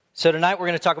So tonight we're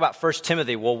going to talk about 1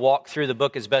 Timothy. We'll walk through the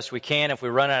book as best we can. If we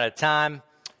run out of time,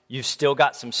 you've still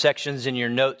got some sections in your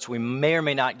notes. We may or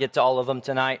may not get to all of them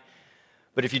tonight.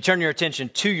 But if you turn your attention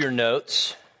to your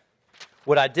notes,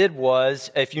 what I did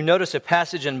was, if you notice a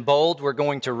passage in bold, we're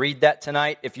going to read that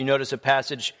tonight. If you notice a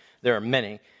passage, there are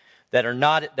many,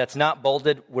 that's not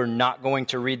bolded, we're not going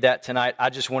to read that tonight. I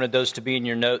just wanted those to be in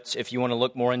your notes. If you want to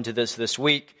look more into this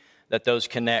week, that those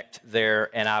connect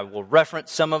there. And I will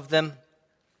reference some of them,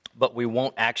 but we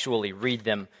won't actually read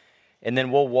them. And then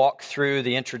we'll walk through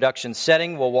the introduction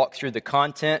setting. We'll walk through the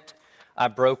content. I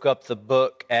broke up the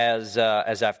book as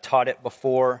I've taught it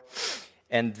before.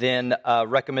 And then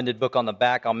recommended book on the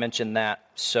back, I'll mention that.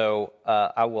 So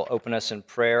I will open us in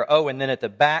prayer. Oh, and then at the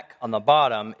back on the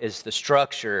bottom is the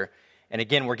structure. And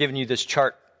again, we're giving you this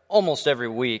chart almost every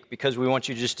week because we want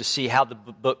you just to see how the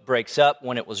book breaks up,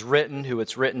 when it was written, who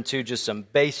it's written to, just some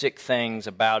basic things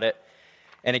about it.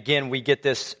 And again, we get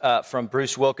this from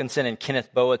Bruce Wilkinson and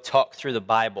Kenneth Boa, Talk Through the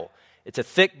Bible. It's a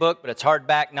thick book, but it's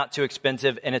hardback, not too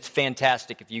expensive, and it's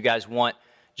fantastic if you guys want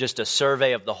just a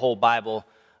survey of the whole Bible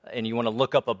and you want to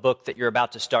look up a book that you're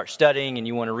about to start studying and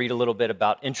you want to read a little bit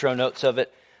about intro notes of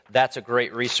it. That's a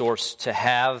great resource to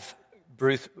have.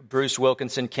 Bruce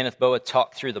Wilkinson, Kenneth Boa,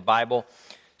 Talk Through the Bible.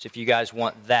 So if you guys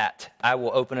want that, I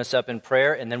will open us up in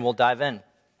prayer and then we'll dive in.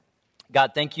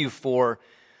 God, thank you for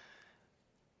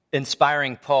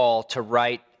inspiring Paul to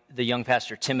write the young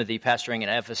pastor Timothy, pastoring in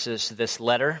Ephesus, this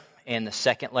letter and the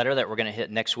second letter that we're going to hit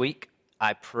next week.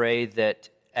 I pray that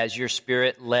as your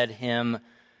Spirit led him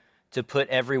to put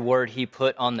every word he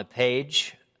put on the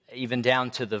page, even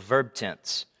down to the verb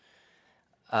tense,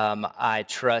 I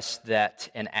trust that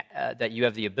that you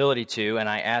have the ability to, and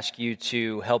I ask you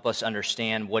to help us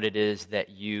understand what it is that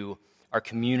you are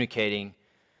communicating,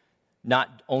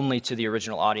 not only to the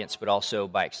original audience, but also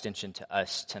by extension to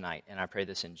us tonight. And I pray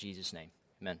this in Jesus' name.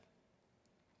 Amen.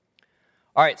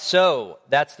 All right, so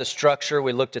that's the structure.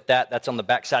 We looked at that. That's on the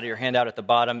back side of your handout at the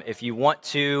bottom. If you want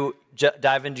to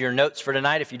dive into your notes for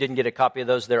tonight, if you didn't get a copy of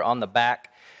those, they're on the back.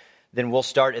 Then we'll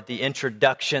start at the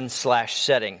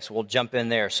introduction/settings. We'll jump in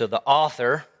there. So the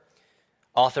author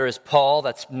is Paul.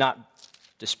 That's not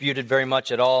disputed very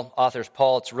much at all. Author is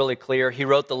Paul. It's really clear. He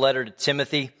wrote the letter to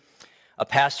Timothy, a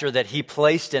pastor that he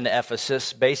placed in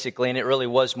Ephesus, basically, and it really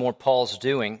was more Paul's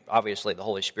doing, obviously the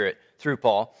Holy Spirit through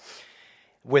Paul,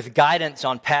 with guidance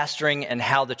on pastoring and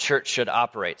how the church should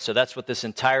operate. So that's what this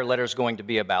entire letter is going to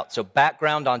be about. So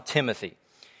background on Timothy.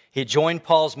 He joined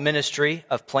Paul's ministry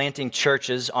of planting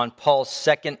churches on Paul's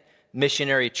second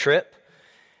missionary trip,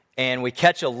 and we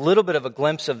catch a little bit of a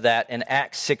glimpse of that in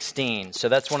Acts 16. So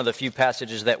that's one of the few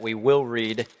passages that we will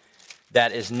read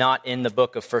that is not in the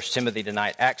book of 1 Timothy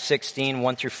tonight. Acts 16,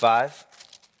 1 through 5.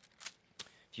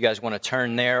 If you guys want to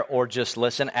turn there or just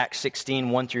listen, Acts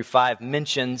 16, 1 through 5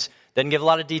 doesn't give a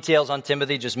lot of details on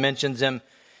Timothy, just mentions him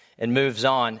and moves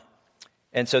on.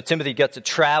 And so Timothy got to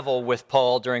travel with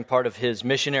Paul during part of his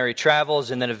missionary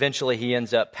travels, and then eventually he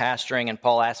ends up pastoring, and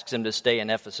Paul asks him to stay in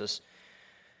Ephesus.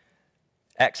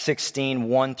 Acts 16,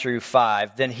 1 through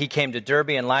 5. Then he came to Derbe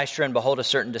and Lystra, and behold, a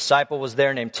certain disciple was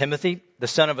there named Timothy, the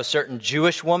son of a certain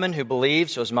Jewish woman who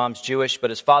believed. So his mom's Jewish, but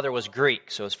his father was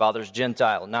Greek. So his father's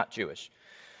Gentile, not Jewish.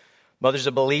 Mother's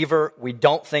a believer. We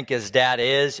don't think his dad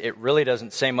is. It really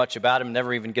doesn't say much about him.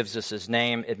 Never even gives us his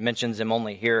name. It mentions him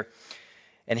only here.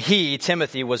 And he,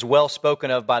 Timothy, was well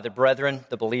spoken of by the brethren,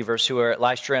 the believers who are at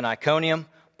Lystra and Iconium.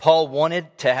 Paul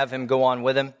wanted to have him go on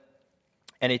with him,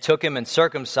 and he took him and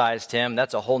circumcised him.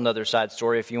 That's a whole nother side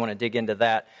story if you want to dig into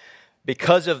that.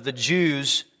 Because of the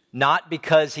Jews, not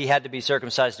because he had to be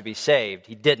circumcised to be saved.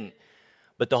 He didn't.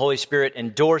 But the Holy Spirit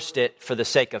endorsed it for the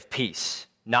sake of peace,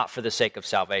 not for the sake of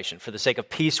salvation. For the sake of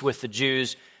peace with the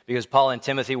Jews, because Paul and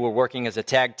Timothy were working as a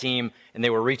tag team, and they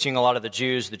were reaching a lot of the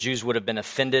Jews. The Jews would have been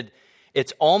offended.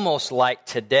 It's almost like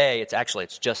today,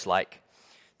 it's just like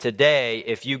today,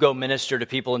 if you go minister to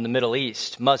people in the Middle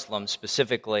East, Muslims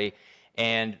specifically,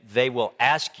 and they will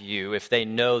ask you if they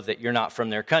know that you're not from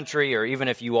their country, or even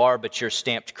if you are, but you're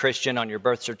stamped Christian on your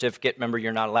birth certificate. Remember,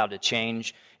 you're not allowed to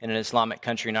change. In an Islamic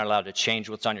country, you're not allowed to change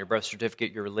what's on your birth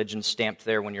certificate. Your religion's stamped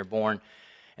there when you're born.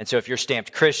 And so if you're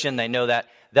stamped Christian, they know that.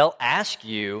 They'll ask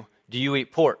you, do you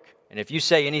eat pork? And if you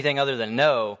say anything other than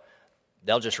no,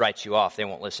 they'll just write you off. They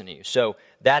won't listen to you. So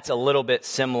that's a little bit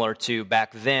similar to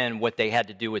back then what they had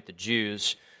to do with the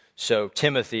Jews. So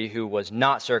Timothy, who was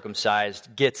not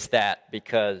circumcised, gets that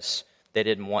because they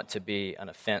didn't want to be an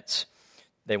offense.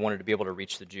 They wanted to be able to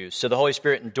reach the Jews. So the Holy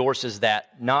Spirit endorses that,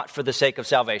 not for the sake of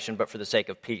salvation, but for the sake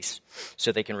of peace,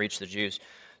 so they can reach the Jews.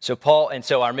 So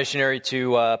our missionary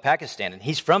to Pakistan, and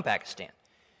he's from Pakistan.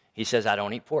 He says, I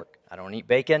don't eat pork. I don't eat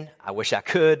bacon. I wish I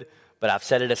could, but I've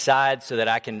set it aside so that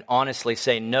I can honestly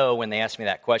say no when they ask me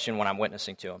that question when I'm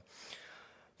witnessing to them.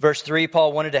 Verse 3,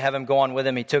 Paul wanted to have him go on with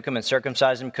him. He took him and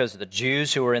circumcised him because of the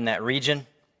Jews who were in that region,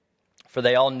 for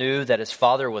they all knew that his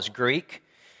father was Greek.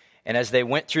 And as they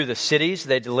went through the cities,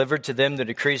 they delivered to them the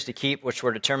decrees to keep, which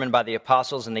were determined by the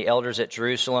apostles and the elders at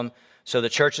Jerusalem. So the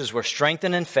churches were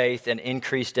strengthened in faith and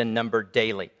increased in number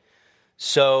daily.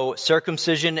 So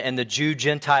circumcision and the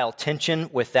Jew-Gentile tension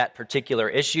with that particular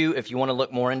issue, if you want to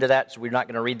look more into that, so we're not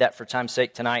going to read that for time's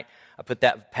sake tonight. I put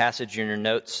that passage in your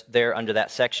notes there under that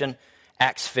section.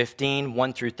 Acts 15,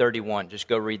 1 through 31. Just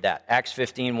go read that. Acts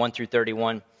 15, 1 through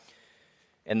 31.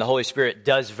 And the Holy Spirit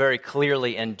does very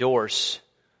clearly endorse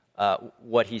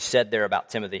what he said there about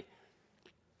Timothy,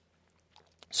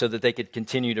 so that they could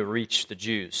continue to reach the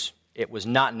Jews. It was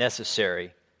not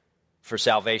necessary for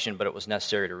salvation, but it was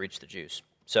necessary to reach the Jews.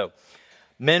 So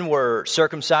men were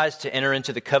circumcised to enter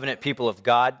into the covenant people of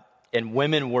God, and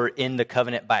women were in the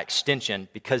covenant by extension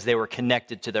because they were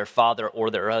connected to their father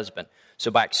or their husband. So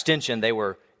by extension, they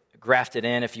were grafted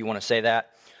in, if you want to say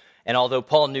that. And although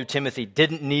Paul knew Timothy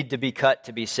didn't need to be cut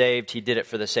to be saved, he did it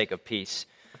for the sake of peace.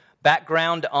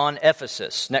 Background on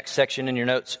Ephesus, next section in your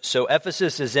notes. So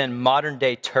Ephesus is in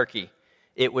modern-day Turkey.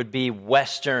 It would be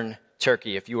Western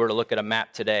Turkey if you were to look at a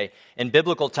map today. In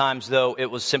biblical times, though, it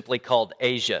was simply called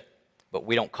Asia, but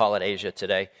we don't call it Asia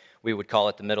today. We would call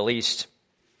it the Middle East.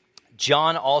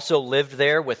 John also lived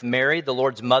there with Mary, the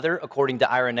Lord's mother, according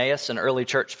to Irenaeus, an early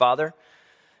church father.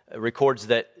 It records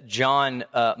that John,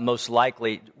 most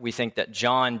likely, we think that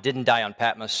John didn't die on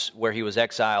Patmos where he was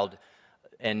exiled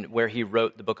and where he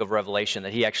wrote the book of Revelation,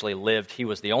 that he actually lived. He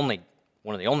was one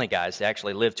of the only guys that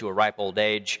actually lived to a ripe old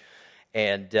age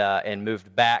and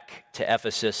moved back to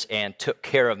Ephesus and took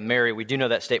care of Mary. We do know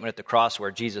that statement at the cross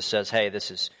where Jesus says, hey, this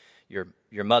is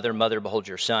your mother, behold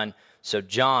your son. So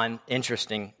John,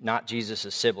 interesting, not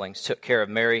Jesus' siblings, took care of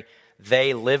Mary.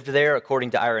 They lived there,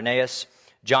 according to Irenaeus.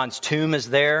 John's tomb is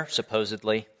there,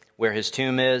 supposedly, where his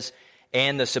tomb is,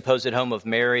 and the supposed home of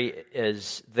Mary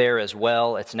is there as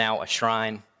well. It's now a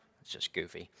shrine. It's just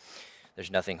goofy.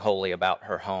 There's nothing holy about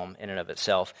her home in and of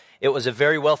itself. It was a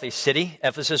very wealthy city,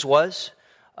 Ephesus was,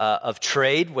 of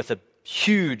trade with a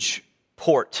huge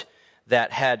port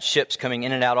that had ships coming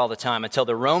in and out all the time until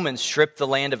the Romans stripped the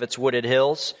land of its wooded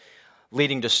hills,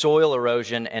 leading to soil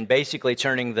erosion and basically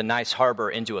turning the nice harbor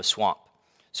into a swamp.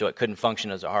 So it couldn't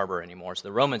function as a harbor anymore. So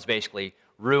the Romans basically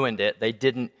ruined it.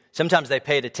 Sometimes they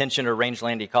paid attention to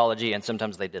rangeland ecology, and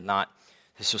sometimes they did not.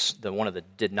 This was one of the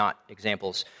did not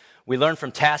examples. We learn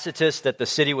from Tacitus that the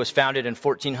city was founded in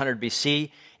 1400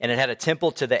 BC, and it had a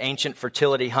temple to the ancient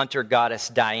fertility hunter goddess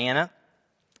Diana.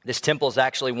 This temple is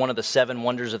actually one of the 7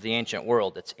 wonders of the ancient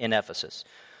world. It's in Ephesus,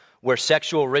 where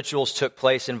sexual rituals took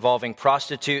place involving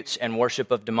prostitutes and worship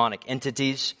of demonic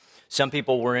entities. Some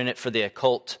people were in it for the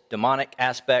occult demonic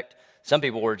aspect. Some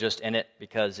people were just in it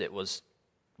because it was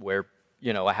where,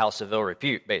 a house of ill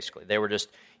repute, basically. They were just,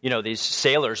 these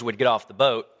sailors would get off the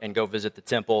boat and go visit the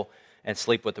temple and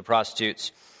sleep with the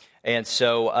prostitutes. And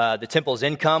so the temple's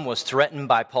income was threatened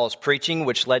by Paul's preaching,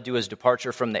 which led to his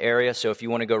departure from the area. So if you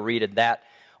want to go read that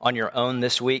on your own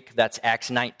this week, that's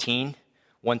Acts 19,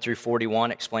 1 through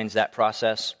 41, explains that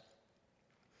process.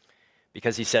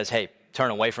 Because he says, hey, turn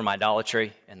away from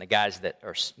idolatry, and the guys that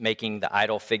are making the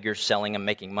idol figures, selling them,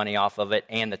 making money off of it,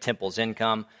 and the temple's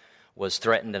income was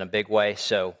threatened in a big way.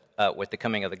 So with the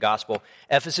coming of the gospel,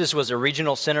 Ephesus was a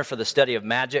regional center for the study of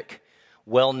magic,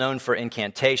 well known for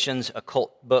incantations,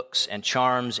 occult books, and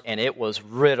charms, and it was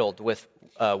riddled with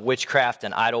witchcraft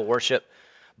and idol worship.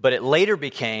 But it later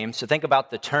became, so think about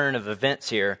the turn of events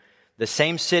here, the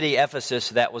same city, Ephesus,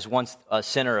 that was once a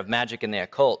center of magic and the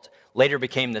occult, later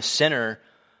became the center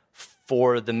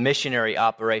for the missionary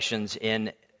operations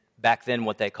in, back then,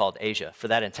 what they called Asia, for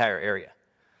that entire area.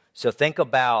 So think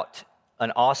about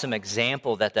an awesome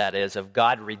example that is of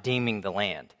God redeeming the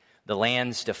land. The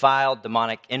land's defiled,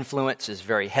 demonic influence is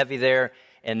very heavy there,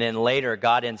 and then later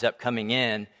God ends up coming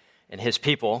in and his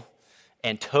people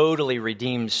and totally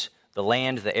redeems the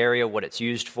land, the area, what it's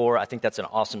used for. I think that's an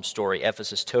awesome story.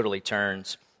 Ephesus totally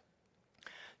turns.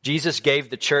 Jesus gave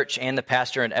the church and the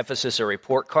pastor in Ephesus a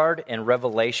report card in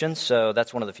Revelation, so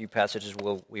that's one of the few passages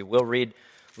we will read.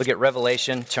 Look at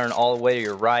Revelation, turn all the way to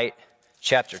your right,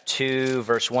 chapter 2,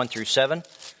 verse 1 through 7.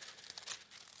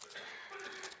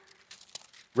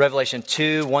 Revelation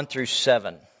 2, 1 through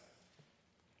 7.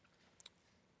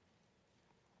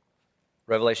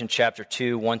 Revelation chapter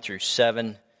 2, 1 through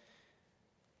 7.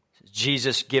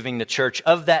 Jesus giving the church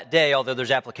of that day, although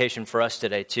there's application for us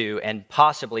today too, and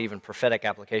possibly even prophetic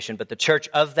application, but the church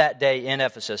of that day in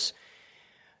Ephesus,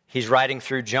 he's writing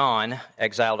through John,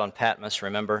 exiled on Patmos,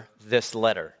 remember, this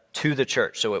letter. to the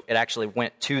church. So it actually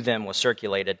went to them, was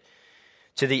circulated.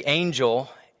 To the angel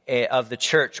of the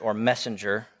church, or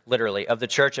messenger, literally, of the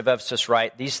church of Ephesus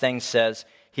write, these things says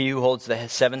he who holds the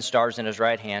 7 stars in his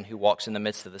right hand, who walks in the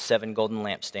midst of the 7 golden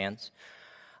lampstands.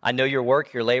 I know your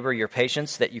work, your labor, your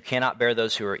patience, that you cannot bear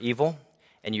those who are evil.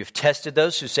 And you've tested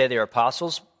those who say they are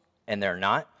apostles, and they're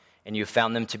not. And you've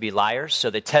found them to be liars. So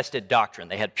they tested doctrine.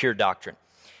 They had pure doctrine.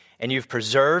 And you've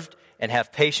preserved and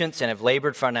have patience and have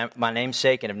labored for my name's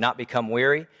sake and have not become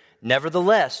weary.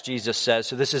 Nevertheless, Jesus says,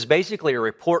 so this is basically a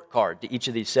report card to each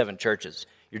of these 7 churches.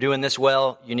 You're doing this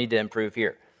well, you need to improve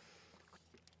here.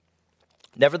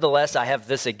 Nevertheless, I have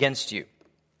this against you.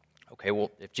 Okay,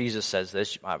 well, if Jesus says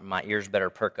this, my ears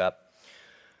better perk up.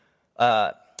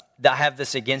 I have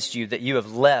this against you, that you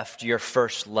have left your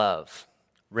first love.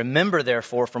 Remember,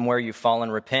 therefore, from where you've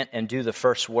fallen, repent and do the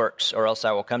first works, or else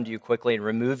I will come to you quickly and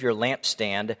remove your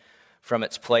lampstand from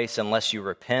its place unless you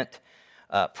repent.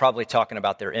 Probably talking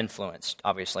about their influence,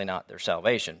 obviously not their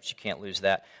salvation. You can't lose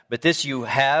that. But this you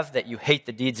have, that you hate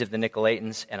the deeds of the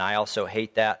Nicolaitans, and I also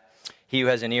hate that. He who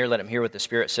has an ear, let him hear what the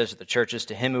Spirit says to the churches.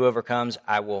 To him who overcomes,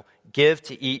 I will give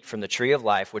to eat from the tree of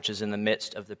life, which is in the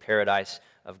midst of the paradise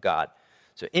of God.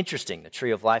 So interesting, the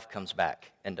tree of life comes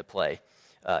back into play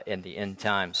in the end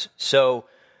times. So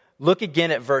look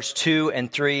again at verse 2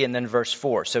 and 3 and then verse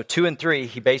 4. So 2 and 3,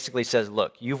 he basically says,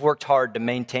 look, you've worked hard to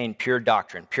maintain pure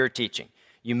doctrine, pure teaching.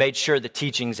 You made sure the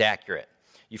teaching's accurate.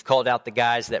 You've called out the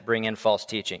guys that bring in false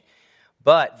teaching.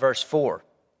 But verse 4,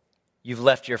 you've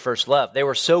left your first love. They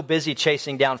were so busy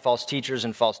chasing down false teachers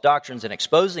and false doctrines and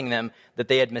exposing them that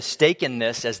they had mistaken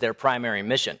this as their primary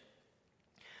mission.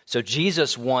 So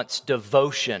Jesus wants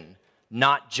devotion,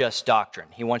 not just doctrine.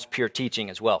 He wants pure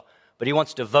teaching as well. But he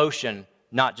wants devotion,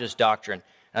 not just doctrine.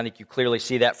 And I think you clearly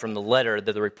see that from the letter,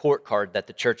 the report card that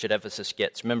the church at Ephesus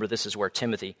gets. Remember, this is where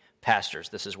Timothy pastors.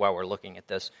 This is why we're looking at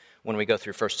this when we go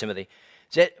through 1 Timothy.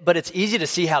 But it's easy to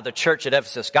see how the church at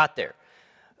Ephesus got there.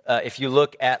 If you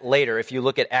look at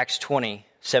Acts 20,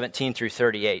 17 through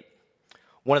 38,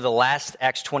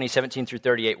 Acts 20, 17 through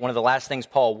 38, one of the last things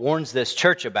Paul warns this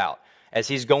church about, as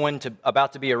he's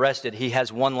about to be arrested, he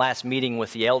has one last meeting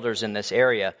with the elders in this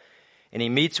area, and he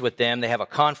meets with them. They have a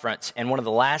conference, and one of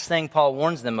the last things Paul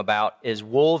warns them about is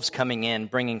wolves coming in,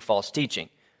 bringing false teaching.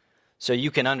 So you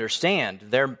can understand,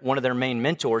 they're one of their main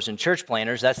mentors and church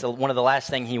planners. That's one of the last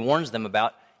thing he warns them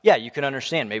about. Yeah, you can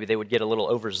understand. Maybe they would get a little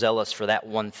overzealous for that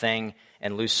one thing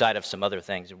and lose sight of some other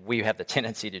things. We have the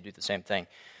tendency to do the same thing.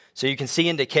 So you can see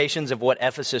indications of what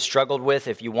Ephesus struggled with,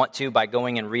 if you want to, by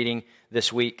going and reading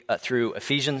this week through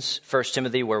Ephesians, 1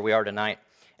 Timothy, where we are tonight,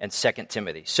 and 2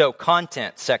 Timothy. So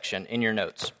content section in your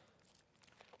notes.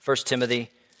 1 Timothy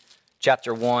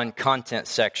chapter 1, content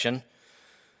section.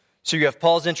 So you have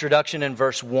Paul's introduction in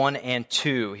verse 1 and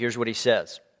 2. Here's what he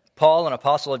says. Paul, an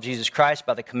apostle of Jesus Christ,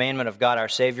 by the commandment of God our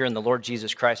Savior and the Lord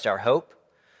Jesus Christ our hope.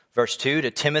 Verse 2,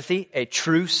 to Timothy, a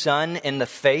true son in the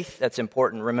faith. That's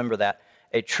important, remember that.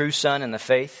 A true son in the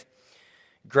faith.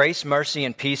 Grace, mercy,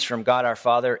 and peace from God our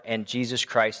Father and Jesus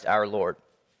Christ our Lord.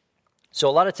 So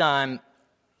a lot of time,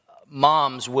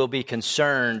 moms will be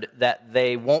concerned that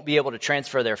they won't be able to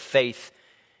transfer their faith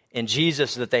in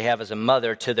Jesus that they have as a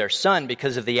mother to their son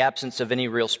because of the absence of any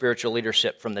real spiritual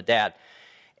leadership from the dad.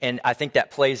 And I think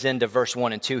that plays into verse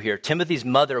 1 and 2 here. Timothy's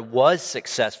mother was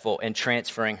successful in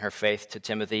transferring her faith to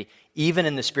Timothy, even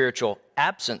in the spiritual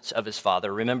absence of his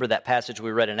father. Remember that passage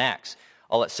we read in Acts.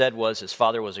 All it said was his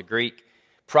father was a Greek,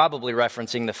 probably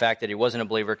referencing the fact that he wasn't a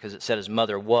believer because it said his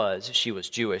mother was. She was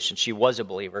Jewish, and she was a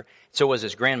believer. So was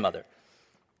his grandmother.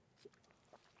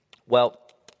 Well,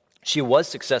 she was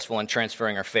successful in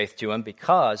transferring her faith to him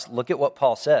because look at what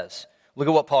Paul says. Look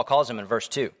at what Paul calls him in verse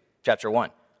 2, chapter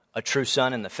 1. A true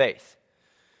son in the faith.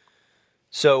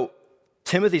 So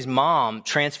Timothy's mom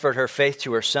transferred her faith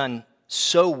to her son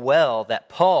so well that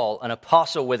Paul, an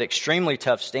apostle with extremely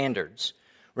tough standards,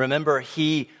 remember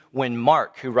when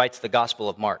Mark, who writes the Gospel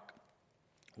of Mark,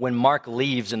 when Mark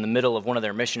leaves in the middle of one of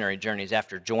their missionary journeys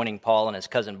after joining Paul and his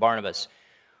cousin Barnabas,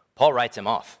 Paul writes him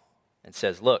off and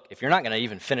says, look, if you're not going to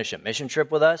even finish a mission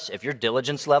trip with us, if your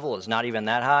diligence level is not even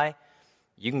that high,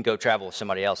 you can go travel with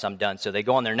somebody else. I'm done. So they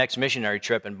go on their next missionary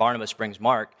trip, and Barnabas brings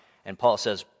Mark, and Paul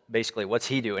says, basically, what's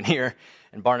he doing here?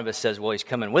 And Barnabas says, well, he's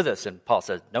coming with us. And Paul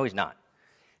says, no, he's not.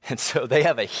 And so they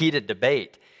have a heated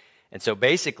debate. And so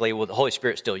basically, well, the Holy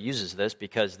Spirit still uses this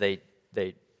because they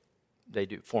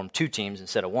do form two teams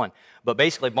instead of one. But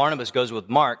basically, Barnabas goes with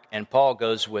Mark, and Paul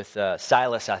goes with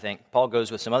Silas, I think. Paul goes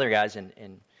with some other guys.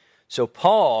 And so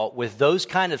Paul, with those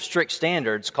kind of strict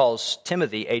standards, calls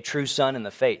Timothy a true son in the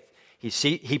faith.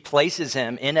 He places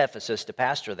him in Ephesus to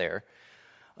pastor there.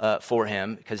 for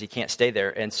him because he can't stay there.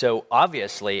 And so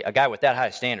obviously, a guy with that high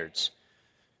standards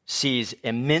sees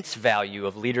immense value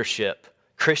of leadership,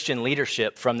 Christian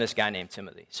leadership from this guy named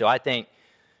Timothy. So I think,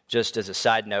 just as a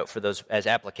side note for those, as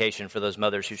application for those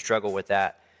mothers who struggle with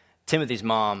that, Timothy's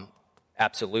mom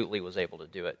absolutely was able to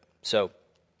do it. So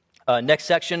next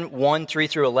section, 1, 3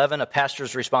 through 11, a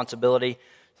pastor's responsibility.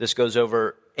 This goes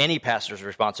over any pastor's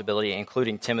responsibility,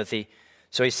 including Timothy.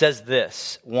 So he says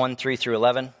this, 1, 3 through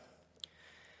 11.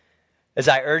 As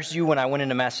I urged you when I went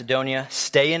into Macedonia,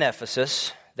 stay in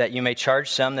Ephesus, that you may charge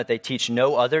some that they teach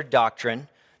no other doctrine,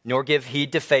 nor give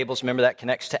heed to fables. Remember, that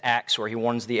connects to Acts, where he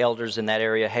warns the elders in that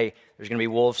area, hey, there's going to be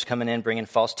wolves coming in, bringing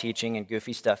false teaching and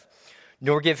goofy stuff.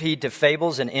 Nor give heed to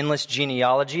fables and endless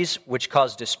genealogies, which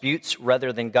cause disputes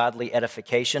rather than godly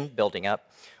edification, building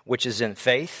up, which is in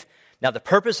faith. Now, the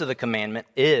purpose of the commandment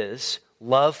is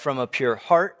love from a pure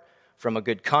heart, from a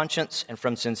good conscience, and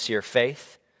from sincere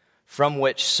faith, from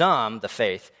which some, the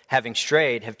faith, having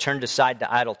strayed, have turned aside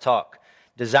to idle talk,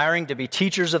 desiring to be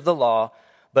teachers of the law,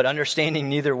 but understanding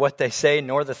neither what they say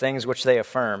nor the things which they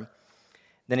affirm.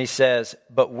 Then he says,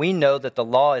 but we know that the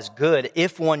law is good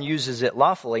if one uses it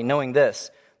lawfully, knowing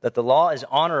this, that the law is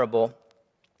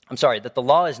that the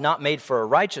law is not made for a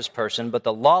righteous person, but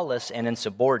the lawless and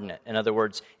insubordinate. In other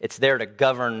words, it's there to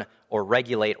govern or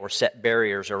regulate or set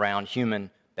barriers around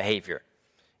human behavior.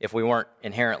 If we weren't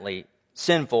inherently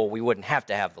sinful, we wouldn't have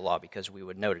to have the law because we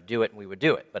would know to do it and we would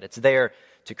do it. But it's there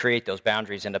to create those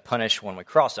boundaries and to punish when we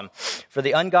cross them. For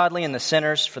the ungodly and the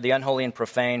sinners, for the unholy and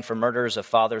profane, for murderers of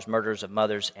fathers, murderers of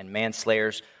mothers, and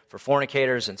manslayers, for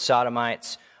fornicators and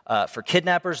sodomites, for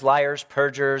kidnappers, liars,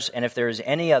 perjurers, and if there is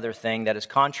any other thing that is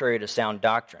contrary to sound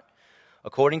doctrine,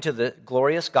 according to the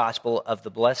glorious gospel of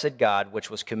the blessed God, which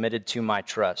was committed to my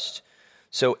trust.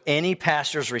 So any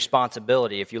pastor's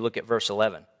responsibility, if you look at verse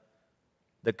 11,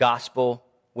 the gospel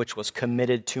which was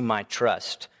committed to my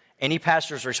trust. Any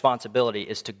pastor's responsibility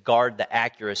is to guard the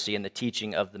accuracy and the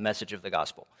teaching of the message of the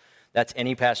gospel. That's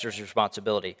any pastor's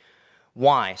responsibility.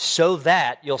 Why? So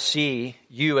that you'll see,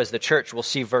 you as the church will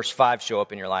see verse 5 show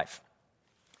up in your life.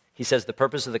 He says the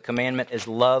purpose of the commandment is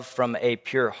love from a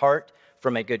pure heart,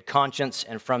 from a good conscience,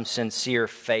 and from sincere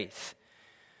faith.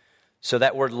 So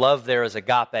that word love there is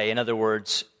agape. In other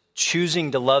words,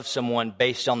 choosing to love someone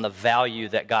based on the value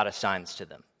that God assigns to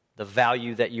them, the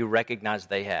value that you recognize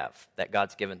they have, that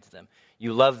God's given to them.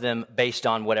 You love them based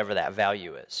on whatever that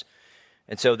value is.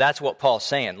 And so that's what Paul's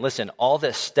saying. Listen, all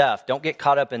this stuff, don't get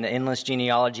caught up in the endless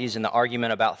genealogies and the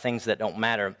argument about things that don't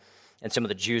matter. And some of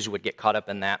the Jews would get caught up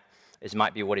in that, is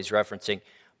might be what he's referencing.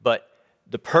 But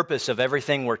the purpose of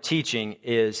everything we're teaching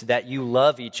is that you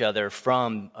love each other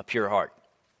from a pure heart.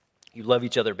 You love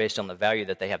each other based on the value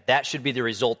that they have. That should be the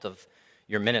result of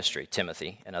your ministry,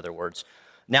 Timothy, in other words.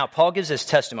 Now, Paul gives his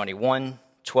testimony, 1,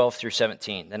 12 through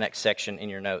 17, the next section in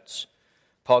your notes.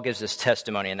 Paul gives this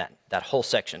testimony in that whole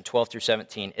section, 12 through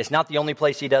 17. It's not the only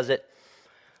place he does it,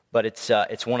 but it's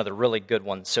one of the really good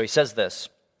ones. So he says this.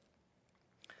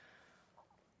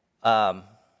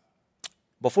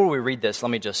 Before we read this, let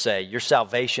me just say, your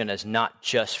salvation is not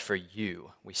just for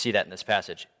you. We see that in this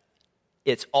passage.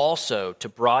 It's also to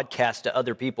broadcast to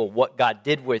other people what God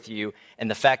did with you and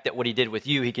the fact that what he did with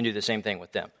you, he can do the same thing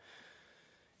with them.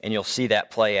 And you'll see that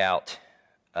play out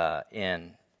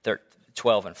in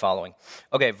 12 and following.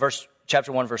 Okay,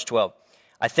 chapter 1, verse 12.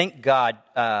 I thank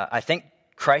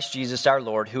Christ Jesus our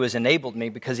Lord, who has enabled me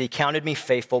because he counted me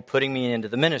faithful, putting me into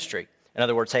the ministry. In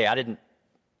other words, hey, I didn't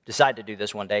decide to do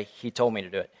this one day. He told me to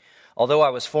do it. Although I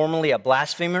was formerly a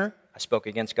blasphemer, I spoke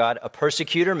against God, a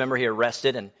persecutor. Remember, he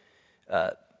arrested and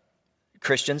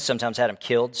Christians, sometimes had them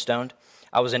killed, stoned.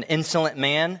 I was an insolent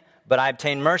man, but I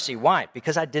obtained mercy. Why?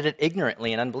 Because I did it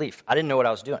ignorantly in unbelief. I didn't know what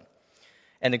I was doing.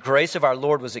 And the grace of our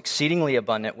Lord was exceedingly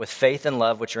abundant with faith and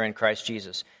love which are in Christ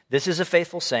Jesus. This is a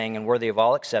faithful saying and worthy of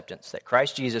all acceptance, that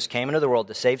Christ Jesus came into the world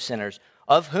to save sinners,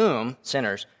 of whom,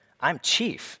 sinners, I'm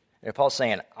chief. And Paul's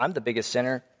saying, I'm the biggest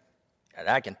sinner that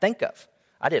I can think of.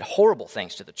 I did horrible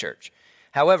things to the church.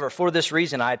 However, for this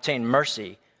reason I obtained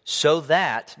mercy, so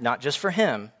that, not just for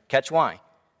him, catch why,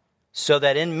 so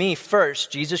that in me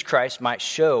first Jesus Christ might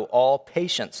show all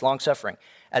patience, long-suffering,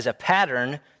 as a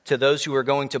pattern to those who are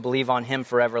going to believe on him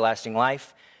for everlasting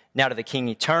life. Now to the King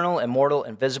eternal, immortal,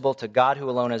 invisible, to God who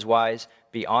alone is wise,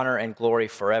 be honor and glory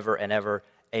forever and ever.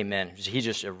 Amen. He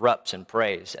just erupts in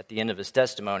praise at the end of his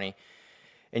testimony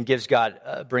and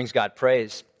brings God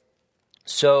praise.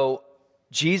 So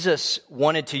Jesus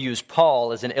wanted to use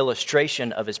Paul as an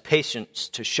illustration of his patience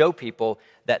to show people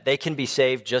that they can be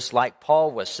saved just like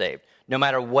Paul was saved, no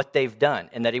matter what they've done,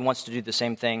 and that he wants to do the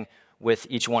same thing with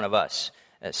each one of us,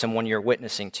 someone you're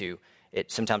witnessing to.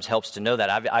 it sometimes helps to know that.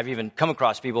 I've even come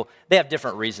across people, they have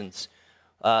different reasons.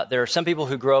 There are some people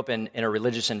who grow up in a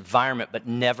religious environment but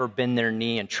never bend their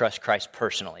knee and trust Christ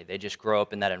personally. They just grow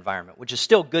up in that environment, which is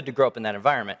still good to grow up in that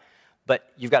environment,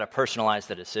 but you've got to personalize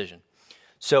the decision.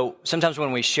 So sometimes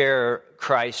when we share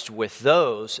Christ with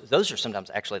those are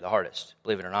sometimes actually the hardest,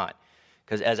 believe it or not.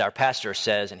 Because as our pastor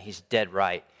says, and he's dead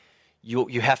right,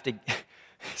 you have to,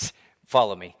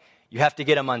 follow me, you have to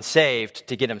get them unsaved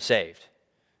to get them saved,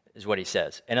 is what he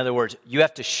says. In other words, you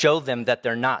have to show them that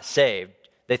they're not saved.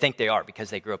 They think they are because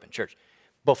they grew up in church,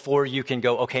 before you can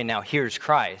go, okay, now here's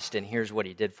Christ and here's what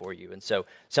he did for you. And so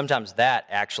sometimes that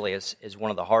actually is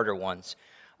one of the harder ones.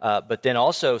 But then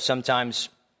also sometimes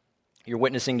you're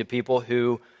witnessing to people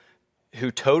who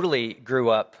totally grew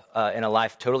up in a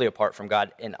life totally apart from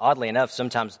God. And oddly enough,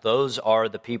 sometimes those are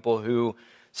the people who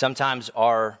sometimes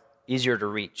are easier to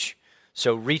reach.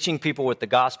 So reaching people with the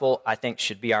gospel, I think,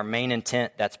 should be our main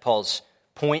intent. That's Paul's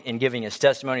point in giving his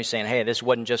testimony, saying, hey, this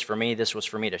wasn't just for me, this was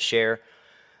for me to share.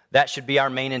 That should be our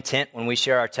main intent when we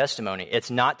share our testimony. It's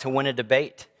not to win a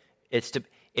debate.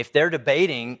 If they're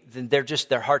debating, then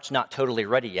their heart's not totally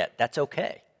ready yet. That's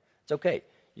okay. It's okay.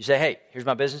 You say, hey, here's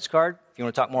my business card. If you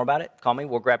want to talk more about it, call me.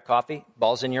 We'll grab coffee.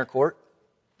 Ball's in your court.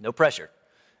 No pressure.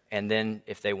 And then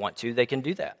if they want to, they can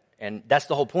do that. And that's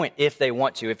the whole point, if they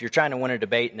want to. If you're trying to win a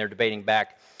debate and they're debating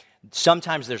back,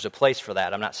 sometimes there's a place for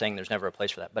that. I'm not saying there's never a place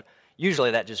for that. But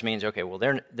usually that just means, okay, well,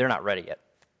 they're not ready yet.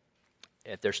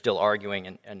 If they're still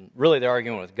arguing, and really they're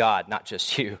arguing with God, not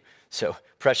just you. So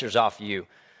pressure's off you.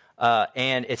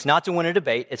 And it's not to win a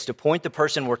debate. It's to point the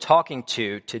person we're talking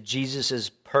to Jesus'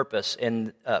 purpose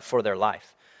for their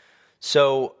life.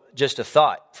 So just a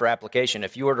thought for application.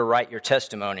 If you were to write your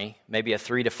testimony, maybe a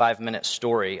 3 to 5 minute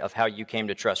story of how you came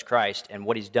to trust Christ and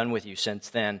what he's done with you since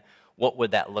then, what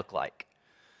would that look like?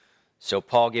 So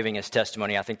Paul giving his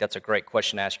testimony, I think that's a great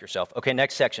question to ask yourself. Okay,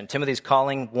 next section, Timothy's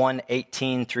calling,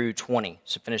 1:18 through 20.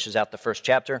 So finishes out the first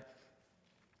chapter.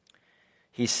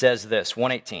 He says this,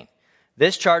 1:18.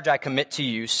 This charge I commit to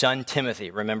you, son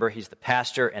Timothy. Remember, he's the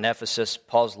pastor in Ephesus.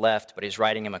 Paul's left, but he's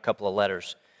writing him a couple of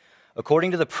letters.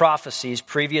 According to the prophecies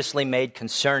previously made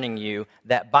concerning you,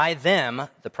 that by them,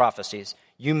 the prophecies,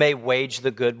 you may wage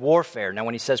the good warfare. Now,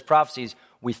 when he says prophecies,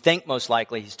 we think most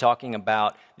likely he's talking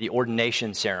about the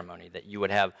ordination ceremony, that you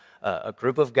would have a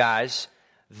group of guys.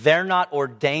 They're not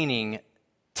ordaining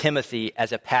Timothy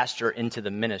as a pastor into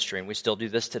the ministry, and we still do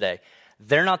this today.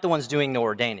 They're not the ones doing the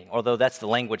ordaining, although that's the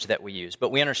language that we use.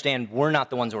 But we understand we're not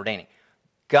the ones ordaining.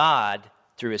 God,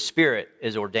 through his Spirit,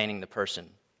 is ordaining the person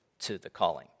to the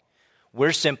calling.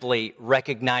 We're simply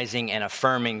recognizing and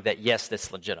affirming that, yes,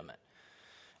 that's legitimate.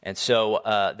 And so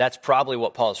that's probably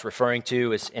what Paul is referring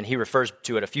to, and he refers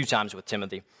to it a few times with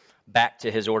Timothy, back to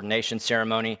his ordination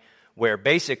ceremony, where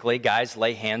basically guys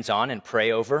lay hands on and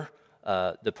pray over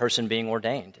the person being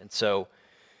ordained. And so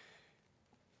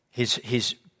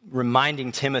he's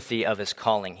reminding Timothy of his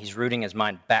calling. He's rooting his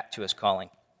mind back to his calling.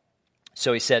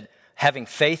 So he said, having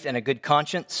faith and a good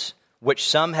conscience, which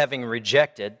some having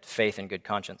rejected, faith and good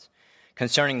conscience,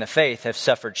 concerning the faith have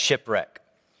suffered shipwreck,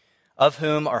 of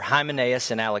whom are Hymenaeus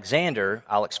and Alexander,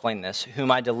 I'll explain this,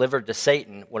 whom I delivered to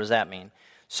Satan. What does that mean?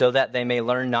 So that they may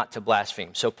learn not to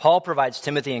blaspheme. So Paul provides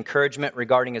Timothy encouragement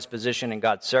regarding his position in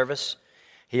God's service.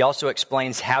 He also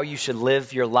explains how you should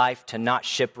live your life to not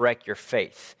shipwreck your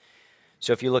faith.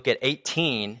 So if you look at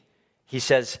 18, he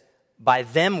says, by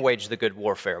them wage the good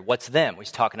warfare. What's them?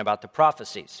 He's talking about the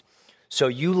prophecies. So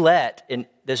and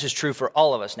this is true for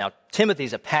all of us. Now,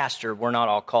 Timothy's a pastor. We're not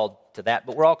all called to that,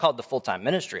 but we're all called to full-time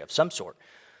ministry of some sort,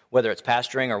 whether it's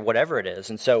pastoring or whatever it is.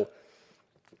 And so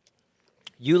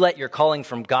you let your calling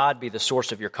from God be the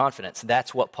source of your confidence.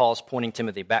 That's what Paul's pointing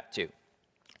Timothy back to.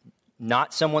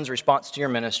 Not someone's response to your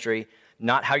ministry,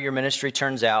 not how your ministry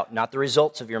turns out, not the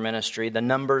results of your ministry, the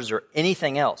numbers, or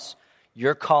anything else.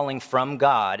 Your calling from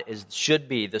God should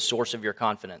be the source of your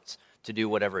confidence to do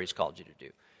whatever he's called you to do.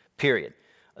 Period.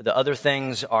 The other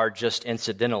things are just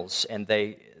incidentals, and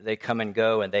they come and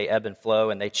go, and they ebb and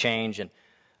flow, and they change.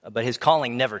 But his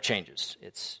calling never changes.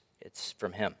 It's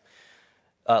from him.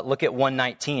 Look at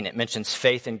 1:19. It mentions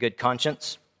faith and good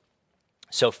conscience.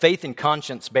 So faith and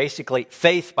conscience, basically,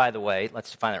 faith, by the way,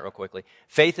 let's define that real quickly.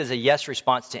 Faith is a yes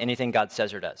response to anything God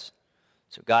says or does.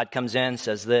 So God comes in,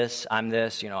 says this, I'm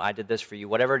this, I did this for you,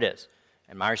 whatever it is.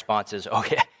 And my response is, oh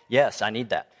yeah, yes, I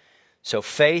need that. So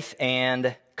faith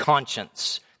and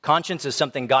conscience. Conscience is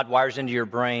something God wires into your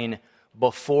brain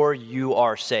before you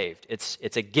are saved. It's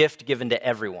a gift given to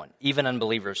everyone. Even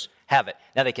unbelievers have it.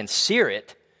 Now they can sear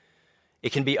it.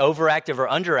 It can be overactive or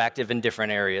underactive in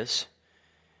different areas.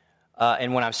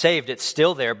 And when I'm saved, it's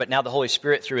still there, but now the Holy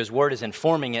Spirit, through His Word, is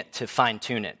informing it to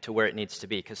fine-tune it to where it needs to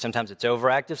be. Because sometimes it's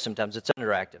overactive, sometimes it's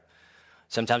underactive.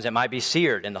 Sometimes it might be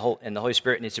seared, and the Holy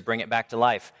Spirit needs to bring it back to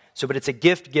life. But it's a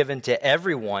gift given to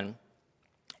everyone,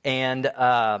 and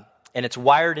it's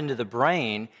wired into the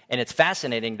brain. And it's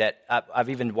fascinating that I've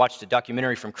even watched a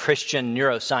documentary from Christian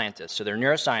neuroscientists. So they're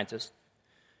neuroscientists,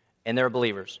 and they're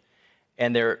believers.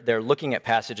 And they're looking at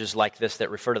passages like this that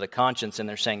refer to the conscience, and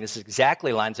they're saying this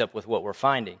exactly lines up with what we're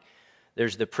finding.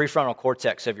 There's the prefrontal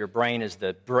cortex of your brain is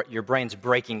your brain's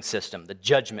braking system, the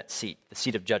judgment seat, the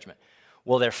seat of judgment.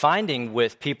 Well, they're finding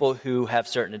with people who have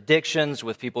certain addictions,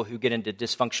 with people who get into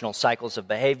dysfunctional cycles of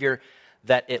behavior,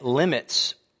 that it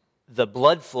limits the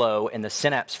blood flow and the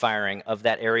synapse firing of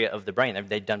that area of the brain.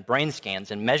 They've done brain scans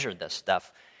and measured this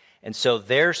stuff. And so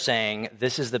they're saying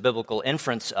this is the biblical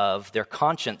inference of their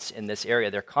conscience in this area,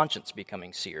 their conscience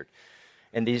becoming seared.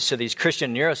 And these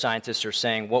Christian neuroscientists are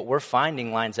saying what we're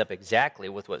finding lines up exactly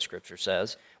with what Scripture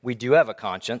says. We do have a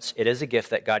conscience. It is a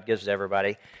gift that God gives to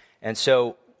everybody. And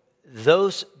so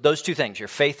those two things, your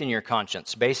faith and your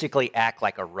conscience, basically act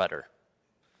like a rudder.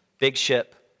 Big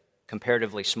ship,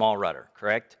 comparatively small rudder,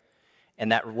 correct?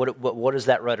 And that what does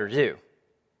that rudder do?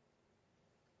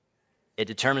 It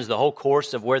determines the whole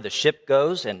course of where the ship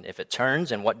goes and if it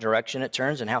turns and what direction it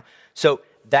turns and how. So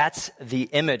that's the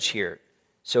image here.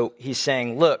 So he's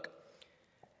saying, look,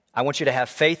 I want you to have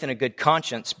faith and a good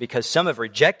conscience because some have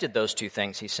rejected those two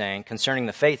things, he's saying, concerning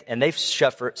the faith, and they've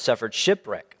suffered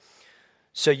shipwreck.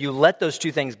 So you let those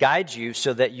two things guide you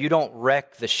so that you don't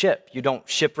wreck the ship. You don't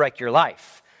shipwreck your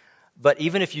life. But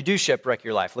even if you do shipwreck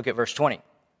your life, look at verse 20.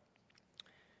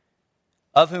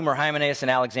 Of whom are Hymenaeus and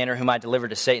Alexander, whom I delivered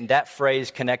to Satan. That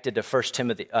phrase connected to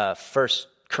 1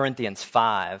 Corinthians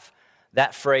 5,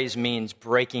 that phrase means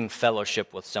breaking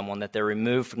fellowship with someone, that they're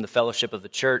removed from the fellowship of the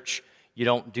church. You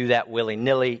don't do that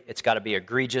willy-nilly. It's got to be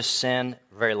egregious sin,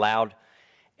 very loud,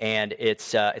 and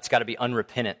it's got to be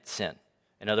unrepentant sin.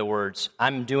 In other words,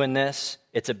 I'm doing this.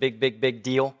 It's a big, big, big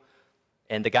deal.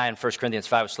 And the guy in 1 Corinthians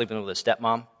 5 was sleeping with his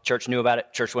stepmom. Church knew about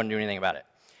it. Church wouldn't do anything about it.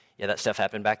 Yeah, that stuff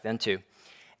happened back then too.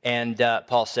 And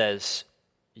Paul says,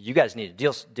 you guys need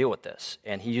to deal with this.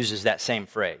 And he uses that same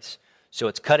phrase. So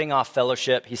it's cutting off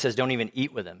fellowship. He says, don't even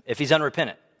eat with him. If he's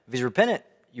unrepentant. If he's repentant,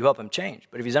 you help him change.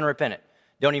 But if he's unrepentant,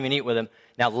 don't even eat with him.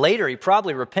 Now later, he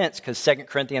probably repents because 2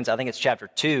 Corinthians, I think it's chapter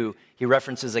 2, he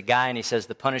references a guy and he says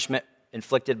the punishment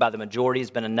inflicted by the majority has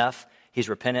been enough. He's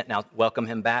repentant. Now welcome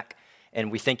him back.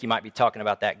 And we think he might be talking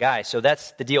about that guy. So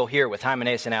that's the deal here with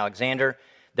Hymenaeus and Alexander.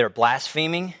 They're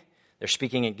blaspheming. They're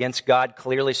speaking against God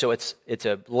clearly, so it's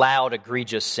a loud,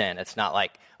 egregious sin. It's not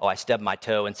like, oh, I stubbed my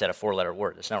toe and said a four-letter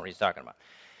word. That's not what he's talking about.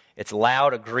 It's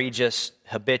loud, egregious,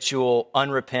 habitual,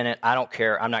 unrepentant, I don't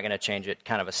care, I'm not going to change it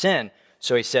kind of a sin.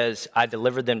 So he says, I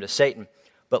delivered them to Satan.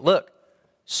 But look,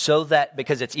 so that,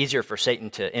 because it's easier for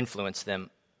Satan to influence them,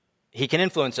 he can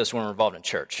influence us when we're involved in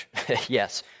church,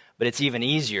 yes, but it's even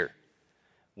easier.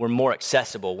 We're more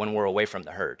accessible when we're away from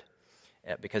the herd.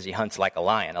 Because he hunts like a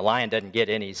lion. A lion doesn't get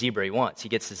any zebra he wants. He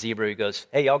gets the zebra, he goes,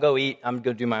 hey, y'all go eat, I'm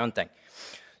going to do my own thing.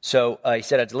 So he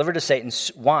said, I delivered to Satan.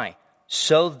 Why?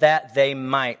 So that they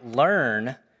might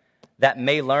learn. That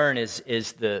may learn is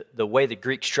the way the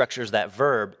Greek structures that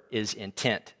verb is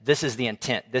intent. This is the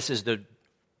intent. This is the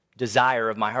desire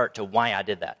of my heart to why I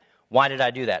did that. Why did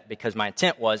I do that? Because my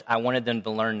intent was I wanted them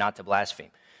to learn not to blaspheme.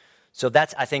 So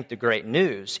that's, I think, the great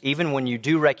news. Even when you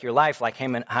do wreck your life like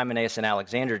Hymenaeus and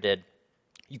Alexander did,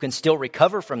 you can still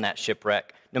recover from that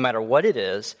shipwreck, no matter what it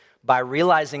is, by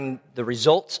realizing the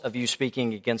results of you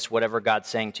speaking against whatever God's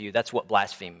saying to you. That's what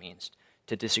blaspheme means,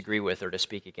 to disagree with or to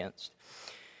speak against.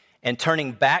 And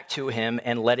turning back to him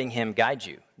and letting him guide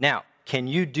you. Now, can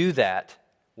you do that,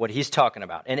 what he's talking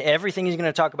about, and everything he's going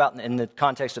to talk about in the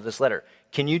context of this letter,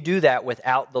 can you do that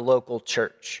without the local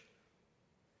church?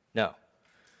 No.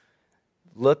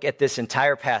 Look at this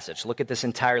entire passage. Look at this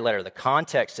entire letter. The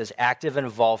context is active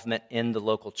involvement in the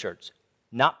local church.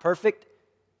 Not perfect,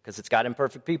 because it's got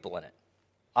imperfect people in it.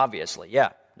 Obviously, yeah.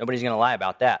 Nobody's going to lie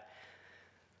about that.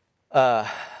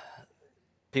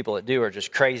 People that do are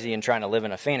just crazy and trying to live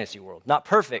in a fantasy world. Not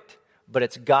perfect, but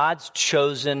it's God's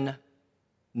chosen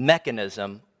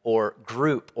mechanism or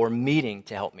group or meeting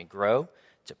to help me grow,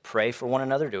 to pray for one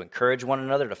another, to encourage one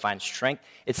another, to find strength.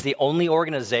 It's the only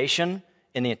organization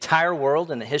in the entire world,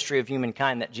 in the history of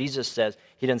humankind, that Jesus says,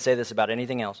 he didn't say this about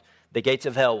anything else, the gates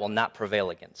of hell will not prevail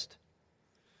against.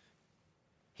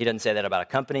 He doesn't say that about a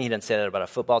company. He doesn't say that about a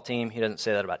football team. He doesn't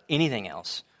say that about anything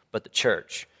else but the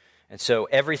church. And so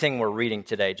everything we're reading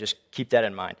today, just keep that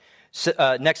in mind.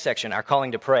 So, next section, our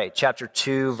calling to pray, chapter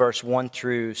 2, verse 1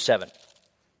 through 7.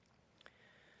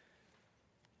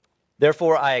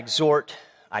 Therefore, I'm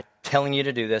telling you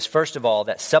to do this, first of all,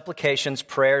 that supplications,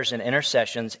 prayers, and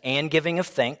intercessions, and giving of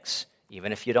thanks,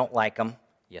 even if you don't like them,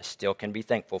 you still can be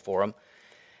thankful for them,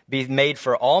 be made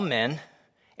for all men,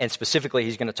 and specifically,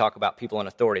 he's going to talk about people in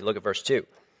authority. Look at verse 2.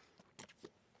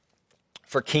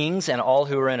 For kings and all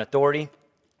who are in authority.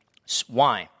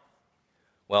 Why?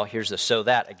 Well, here's the so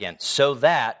that again. So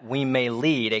that we may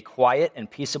lead a quiet and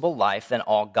peaceable life in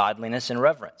all godliness and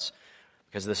reverence.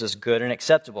 Because this is good and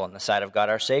acceptable in the sight of God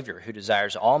our Savior, who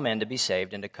desires all men to be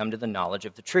saved and to come to the knowledge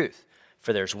of the truth.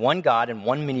 For there's one God and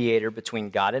one mediator between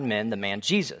God and men, the man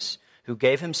Jesus, who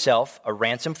gave himself a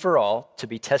ransom for all to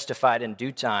be testified in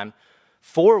due time,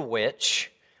 for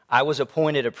which I was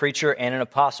appointed a preacher and an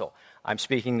apostle. I'm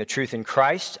speaking the truth in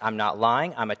Christ. I'm not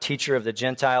lying. I'm a teacher of the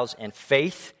Gentiles in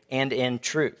faith and in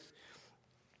truth.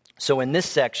 So in this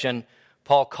section,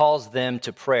 Paul calls them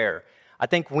to prayer. I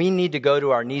think we need to go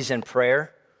to our knees in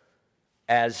prayer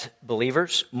as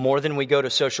believers more than we go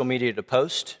to social media to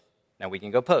post. Now, we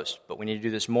can go post, but we need to do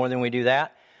this more than we do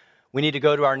that. We need to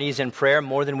go to our knees in prayer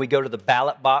more than we go to the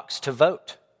ballot box to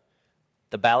vote.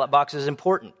 The ballot box is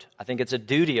important. I think it's a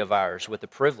duty of ours with the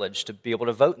privilege to be able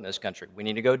to vote in this country. We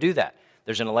need to go do that.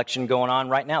 There's an election going on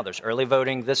right now. There's early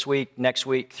voting this week, next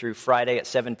week, through Friday at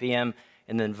 7 p.m.,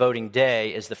 and then voting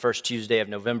day is the first Tuesday of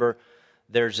November.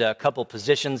 There's a couple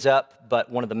positions up, but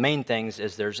one of the main things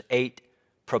is there's 8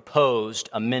 proposed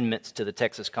amendments to the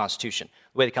Texas Constitution.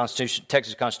 The way the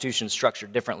Texas Constitution is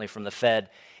structured differently from the Fed,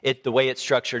 the way it's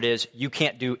structured is you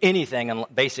can't do anything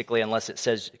basically unless it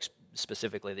says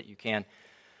specifically that you can,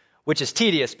 which is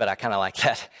tedious, but I kind of like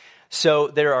that. So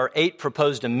there are 8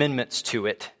 proposed amendments to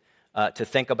it to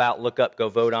think about, look up, go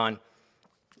vote on.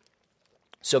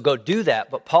 So go do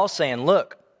that. But Paul's saying,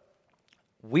 look,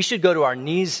 we should go to our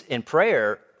knees in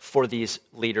prayer for these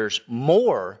leaders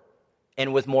more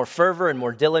and with more fervor and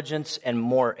more diligence and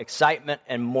more excitement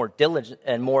and more diligence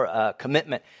and more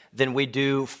commitment than we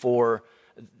go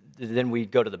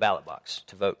to the ballot box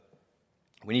to vote.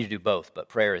 We need to do both, but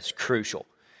prayer is crucial.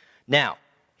 Now,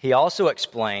 he also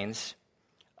explains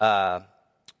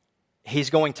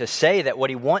he's going to say that what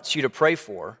he wants you to pray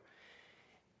for,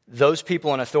 those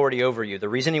people in authority over you, the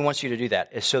reason he wants you to do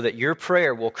that is so that your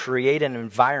prayer will create an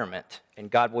environment,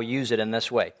 and God will use it in this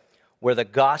way, where the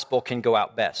gospel can go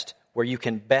out best, where you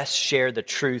can best share the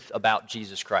truth about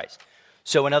Jesus Christ.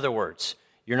 So in other words,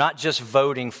 you're not just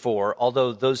voting for,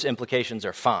 although those implications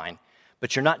are fine,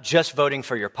 but you're not just voting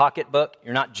for your pocketbook.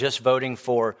 You're not just voting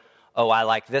for, oh, I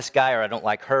like this guy, or I don't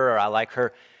like her, or I like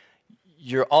her.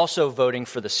 You're also voting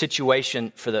for the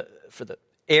situation, for the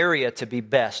area to be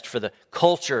best, for the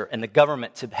culture and the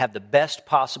government to have the best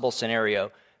possible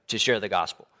scenario to share the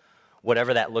gospel,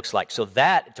 whatever that looks like. So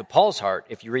that, to Paul's heart,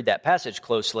 if you read that passage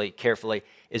closely, carefully,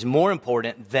 is more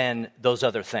important than those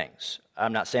other things.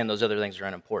 I'm not saying those other things are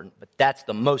unimportant, but that's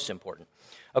the most important.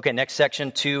 Okay, next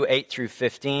section, 2:8 through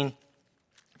 15,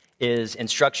 is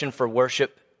instruction for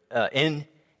worship,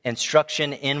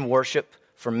 instruction in worship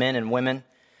for men and women.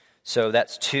 So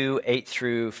that's 2:8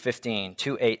 through 15.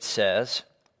 2:8 says,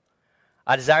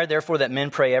 I desire, therefore, that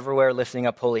men pray everywhere, lifting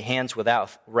up holy hands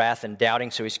without wrath and doubting.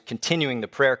 So he's continuing the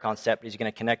prayer concept. He's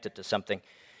going to connect it to something.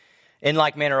 In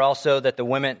like manner also that the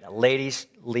women, ladies,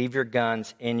 leave your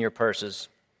guns in your purses.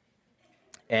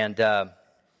 And I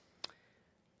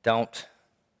don't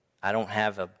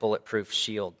have a bulletproof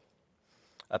shield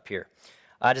up here.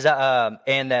 And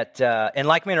that, in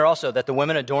like manner also, that the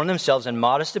women adorn themselves in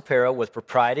modest apparel with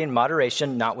propriety and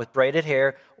moderation, not with braided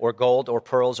hair or gold or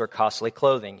pearls or costly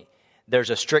clothing.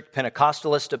 There's a strict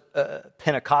Pentecostal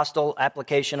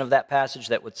application of that passage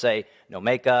that would say no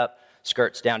makeup,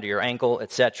 skirts down to your ankle,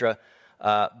 etc.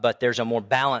 But there's a more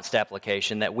balanced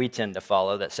application that we tend to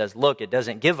follow that says, look, it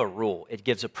doesn't give a rule, it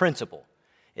gives a principle.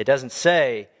 It doesn't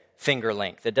say finger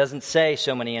length. It doesn't say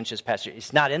so many inches past your,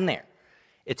 it's not in there.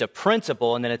 It's a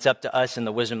principle, and then it's up to us in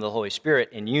the wisdom of the Holy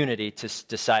Spirit in unity to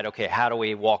decide, okay, how do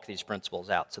we walk these principles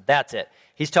out? So that's it.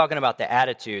 He's talking about the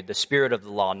attitude, the spirit of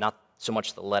the law, not so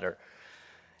much the letter.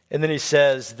 And then he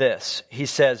says this. He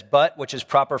says, but which is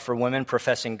proper for women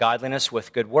professing godliness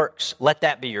with good works. Let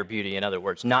that be your beauty, in other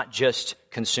words, not just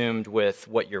consumed with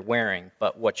what you're wearing,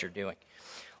 but what you're doing.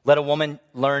 Let a woman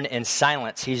learn in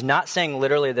silence. He's not saying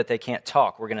literally that they can't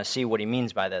talk. We're going to see what he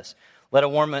means by this. Let a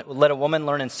woman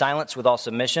learn in silence with all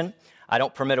submission. I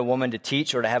don't permit a woman to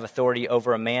teach or to have authority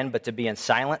over a man, but to be in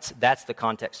silence. That's the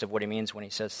context of what he means when he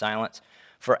says silence.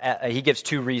 He gives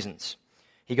 2 reasons.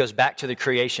 He goes back to the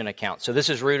creation account. So this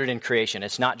is rooted in creation.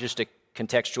 It's not just a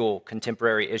contextual,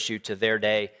 contemporary issue to their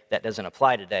day that doesn't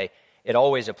apply today. It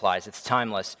always applies. It's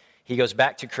timeless. He goes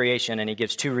back to creation, and he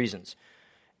gives 2 reasons.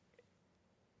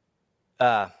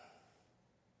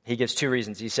 He gives two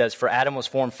reasons. He says, for Adam was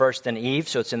formed first, then Eve,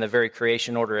 so it's in the very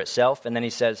creation order itself. And then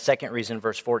he says, second reason,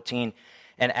 verse 14,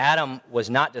 and Adam was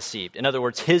not deceived. In other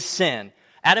words, his sin,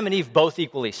 Adam and Eve both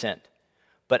equally sinned.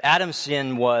 But Adam's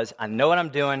sin was, I know what I'm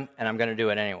doing, and I'm going to do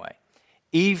it anyway.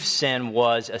 Eve's sin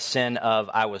was a sin of,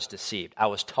 I was deceived. I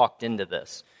was talked into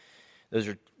this.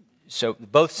 So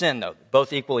both sinned, though.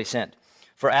 Both equally sinned.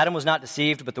 For Adam was not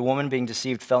deceived, but the woman being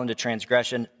deceived fell into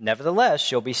transgression. Nevertheless,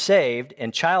 she'll be saved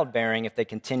in childbearing if they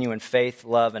continue in faith,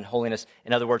 love, and holiness.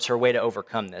 In other words, her way to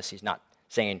overcome this. He's not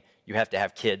saying you have to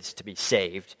have kids to be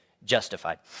saved,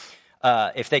 justified.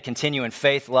 If they continue in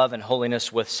faith, love, and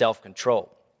holiness with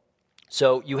self-control.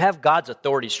 So you have God's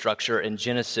authority structure in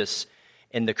Genesis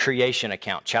in the creation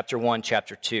account, chapter 1,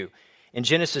 chapter 2. In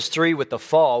Genesis 3 with the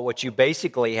fall, what you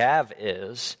basically have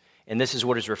is, and this is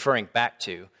what he's referring back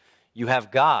to, you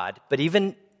have God, but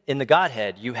even in the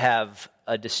Godhead, you have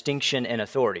a distinction in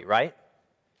authority, right?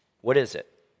 What is it?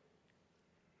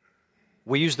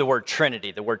 We use the word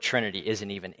Trinity. The word Trinity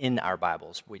isn't even in our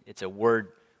Bibles. It's a word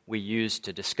we use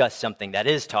to discuss something that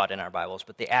is taught in our Bibles,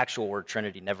 but the actual word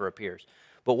Trinity never appears.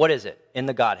 But what is it? In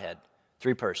the Godhead,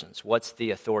 three persons. What's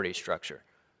the authority structure?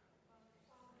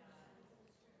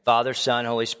 Father, Son,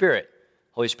 Holy Spirit.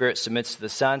 Holy Spirit submits to the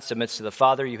Son, submits to the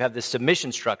Father. You have this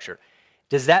submission structure.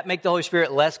 Does that make the Holy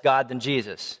Spirit less God than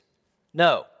Jesus?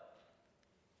 No.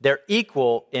 They're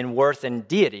equal in worth and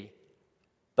deity,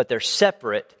 but they're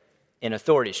separate in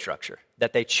authority structure,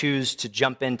 that they choose to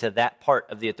jump into that part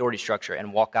of the authority structure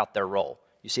and walk out their role.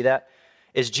 You see that?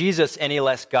 Is Jesus any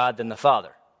less God than the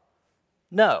Father?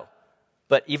 No.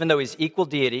 But even though he's equal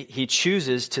deity, he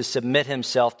chooses to submit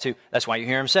himself to, that's why you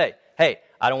hear him say, hey,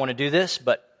 I don't want to do this,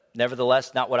 but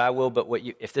nevertheless, not what I will, but what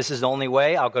you, if this is the only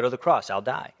way, I'll go to the cross, I'll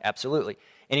die. Absolutely.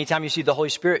 Anytime you see the Holy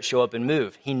Spirit show up and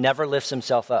move, he never lifts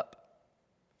himself up.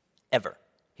 Ever.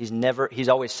 He's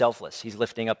always selfless. He's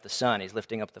lifting up the Son. He's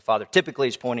lifting up the Father. Typically,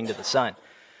 he's pointing to the Son.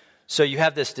 So you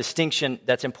have this distinction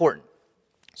that's important.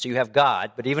 So you have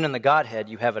God, but even in the Godhead,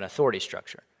 you have an authority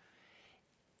structure.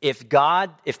 If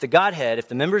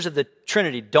the members of the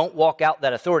Trinity don't walk out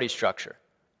that authority structure,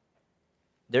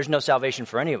 there's no salvation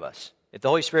for any of us. If the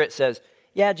Holy Spirit says,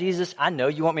 yeah, Jesus, I know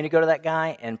you want me to go to that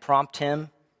guy and prompt him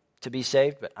to be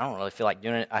saved, but I don't really feel like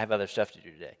doing it. I have other stuff to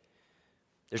do today.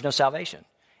 There's no salvation.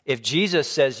 If Jesus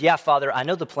says, yeah, Father, I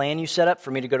know the plan you set up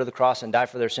for me to go to the cross and die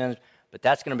for their sins, but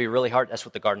that's going to be really hard. That's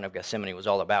what the Garden of Gethsemane was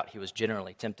all about. He was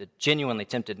genuinely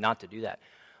tempted not to do that.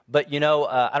 But, I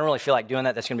don't really feel like doing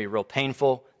that. That's going to be real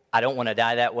painful. I don't want to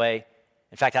die that way.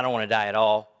 In fact, I don't want to die at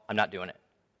all. I'm not doing it.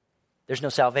 There's no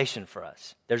salvation for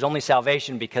us. There's only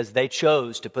salvation because they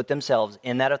chose to put themselves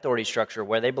in that authority structure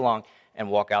where they belong and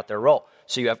walk out their role.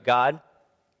 So you have God,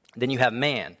 then you have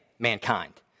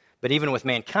mankind. But even with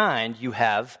mankind, you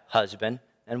have husband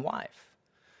and wife.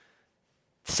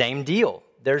 Same deal.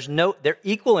 They're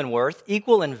equal in worth,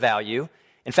 equal in value.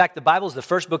 In fact, the Bible is the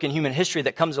first book in human history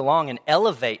that comes along and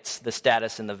elevates the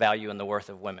status and the value and the worth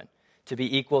of women to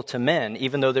be equal to men,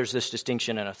 even though there's this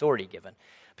distinction and authority given.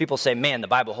 People say, man, the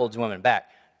Bible holds women back.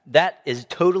 That is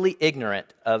totally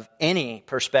ignorant of any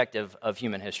perspective of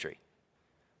human history.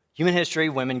 Human history,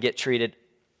 women get treated,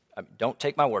 don't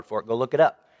take my word for it, go look it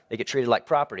up. They get treated like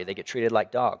property. They get treated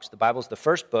like dogs. The Bible's the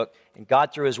first book, and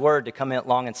God through his word to come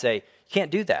along and say, you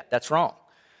can't do that. That's wrong.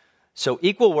 So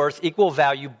equal worth, equal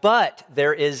value, but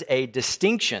there is a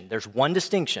distinction. There's one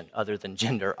distinction other than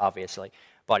gender, obviously,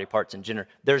 body parts and gender.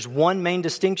 There's one main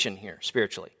distinction here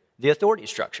spiritually, the authority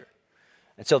structure.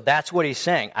 And so that's what he's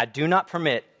saying. I do not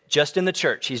permit, just in the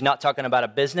church, he's not talking about a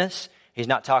business. He's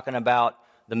not talking about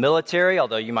the military,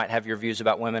 although you might have your views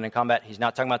about women in combat. He's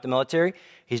not talking about the military.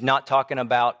 He's not talking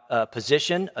about a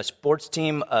position, a sports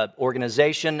team, an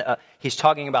organization. He's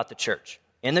talking about the church.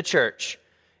 In the church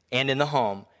and in the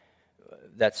home,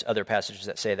 that's other passages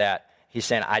that say that. He's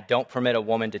saying, I don't permit a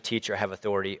woman to teach or have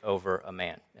authority over a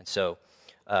man. And so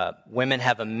women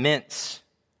have immense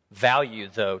value,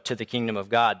 though, to the kingdom of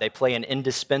God. They play an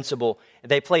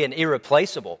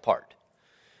irreplaceable part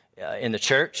in the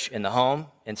church, in the home,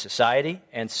 in society.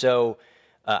 And so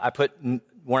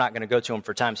we're not going to go to them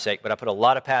for time's sake, but I put a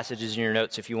lot of passages in your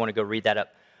notes if you want to go read that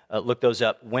up. Look those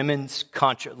up.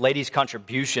 Ladies'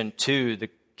 contribution to the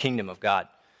kingdom of God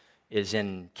is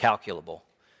incalculable.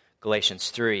 Galatians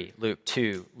 3, Luke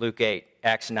 2, Luke 8,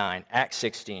 Acts 9, Acts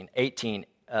 16, 18,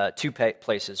 two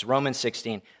places, Romans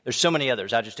 16. There's so many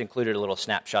others. I just included a little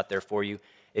snapshot there for you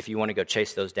if you want to go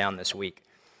chase those down this week.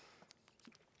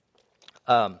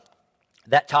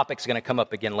 That topic's going to come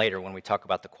up again later when we talk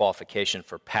about the qualification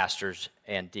for pastors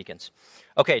and deacons.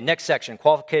 Okay, next section,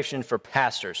 qualification for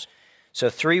pastors. So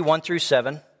 3, 1 through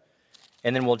 7,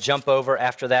 And then we'll jump over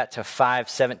after that to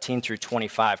 5:17 through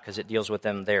 25 because it deals with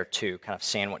them there too, kind of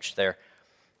sandwiched there.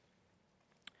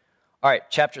 All right,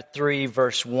 chapter 3,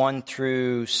 verse 1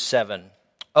 through 7.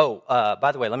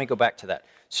 By the way, let me go back to that.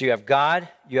 So you have God,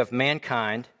 you have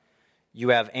mankind, you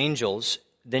have angels,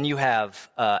 then you have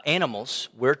animals.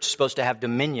 We're supposed to have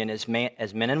dominion as men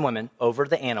and women over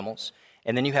the animals.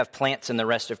 And then you have plants and the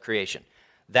rest of creation.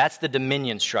 That's the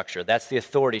dominion structure. That's the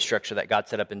authority structure that God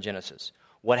set up in Genesis.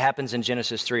 What happens in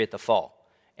Genesis 3 at the fall?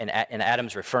 And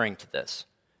Adam's referring to this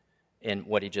in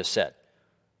what he just said.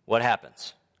 What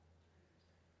happens?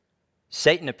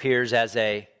 Satan appears as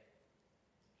an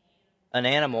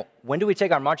animal. When do we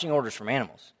take our marching orders from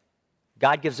animals?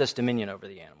 God gives us dominion over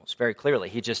the animals, very clearly.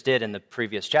 He just did in the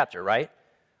previous chapter, right?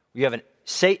 You have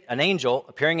an angel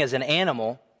appearing as an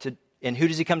animal, and who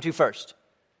does he come to first?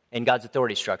 In God's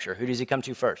authority structure, who does he come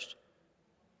to first?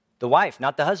 The wife,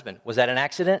 not the husband. Was that an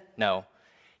accident? No.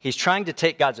 He's trying to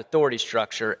take God's authority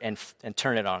structure and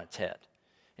turn it on its head.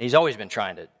 And he's always been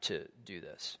trying to do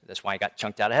this. That's why he got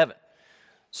chunked out of heaven.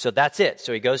 So that's it.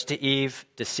 So he goes to Eve,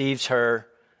 deceives her.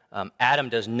 Adam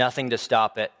does nothing to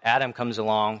stop it. Adam comes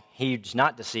along. He's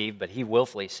not deceived, but he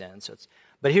willfully sins.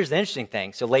 But here's the interesting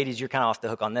thing. So ladies, you're kind of off the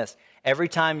hook on this. Every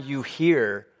time you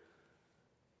hear,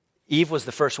 Eve was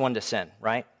the first one to sin,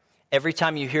 right? Every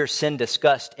time you hear sin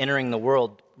discussed entering the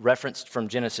world, referenced from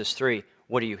Genesis 3,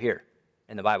 what do you hear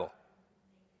in the Bible?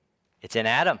 It's in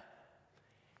Adam.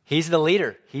 He's the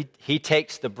leader. He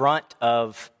takes the brunt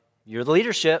of your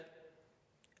leadership,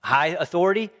 high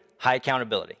authority, high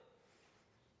accountability.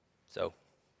 So,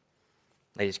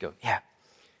 ladies go, yeah.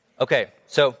 Okay,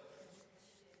 so,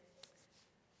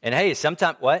 and hey,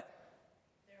 sometimes, what?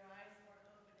 Their eyes were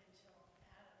open until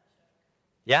Adam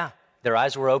took. Yeah, their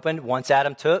eyes were opened once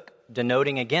Adam took,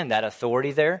 denoting again that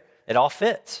authority there. It all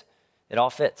fits. It all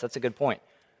fits. That's a good point.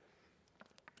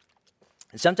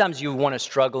 And sometimes you want to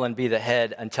struggle and be the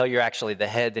head until you're actually the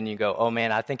head. Then you go, oh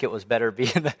man, I think it was better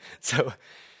being the... So,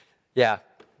 yeah.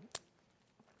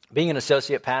 Being an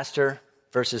associate pastor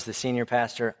versus the senior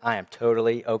pastor, I am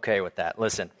totally okay with that.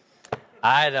 Listen,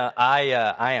 I'm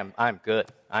good.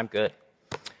 I'm good.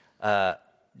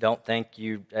 Don't think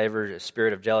you ever a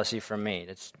spirit of jealousy from me.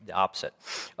 It's the opposite.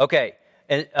 Okay,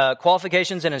 and,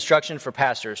 qualifications and instruction for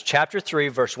pastors. Chapter 3,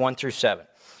 verse 1 through 7.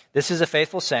 This is a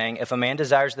faithful saying. If a man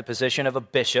desires the position of a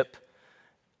bishop,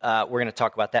 we're going to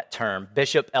talk about that term.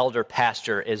 Bishop, elder,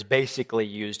 pastor is basically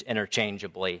used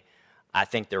interchangeably. I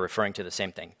think they're referring to the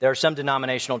same thing. There are some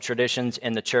denominational traditions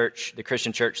in the church, the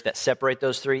Christian church, that separate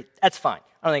those three. That's fine.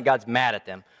 I don't think God's mad at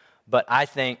them. But I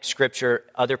think Scripture,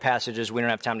 other passages we don't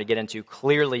have time to get into,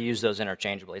 clearly use those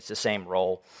interchangeably. It's the same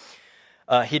role.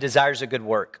 He desires a good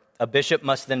work. A bishop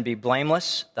must then be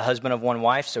blameless, the husband of one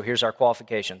wife. So here's our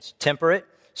qualifications. Temperate,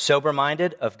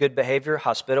 sober-minded, of good behavior,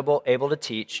 hospitable, able to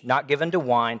teach, not given to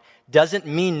wine. Doesn't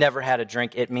mean never had a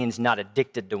drink. It means not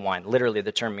addicted to wine. Literally,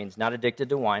 the term means not addicted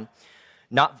to wine.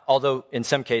 Not, although in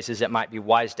some cases it might be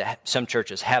wise to some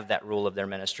churches have that rule of their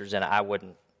ministers, and I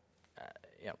wouldn't,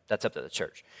 that's up to the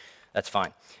church. That's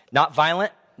fine. Not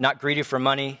violent, not greedy for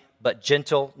money, but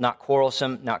gentle, not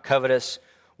quarrelsome, not covetous,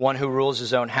 one who rules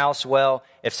his own house well.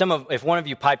 If one of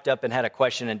you piped up and had a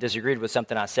question and disagreed with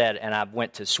something I said and I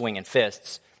went to swinging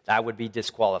fists, I would be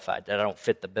disqualified. That I don't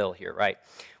fit the bill here, right?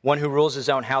 One who rules his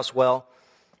own house well,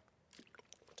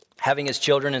 having his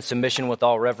children in submission with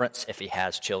all reverence, if he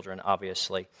has children,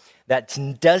 obviously. That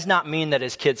does not mean that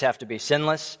his kids have to be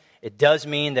sinless. It does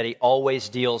mean that he always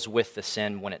deals with the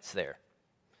sin when it's there.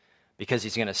 Because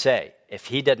he's going to say, if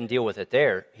he doesn't deal with it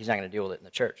there, he's not going to deal with it in the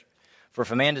church. For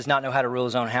if a man does not know how to rule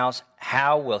his own house,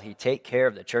 how will he take care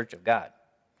of the church of God?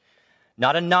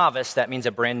 Not a novice, that means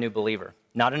a brand new believer.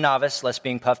 Not a novice, lest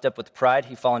being puffed up with pride,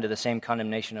 he fall into the same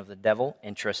condemnation of the devil.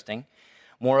 Interesting.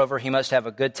 Moreover, he must have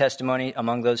a good testimony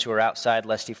among those who are outside,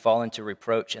 lest he fall into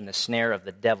reproach and the snare of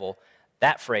the devil.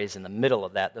 That phrase in the middle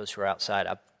of that, those who are outside,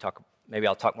 maybe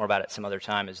I'll talk more about it some other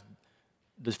time, is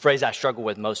the phrase I struggle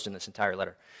with most in this entire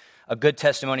letter. A good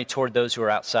testimony toward those who are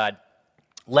outside,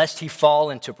 lest he fall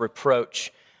into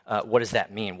reproach. What does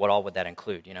that mean? What all would that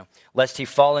include, Lest he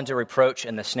fall into reproach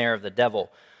and the snare of the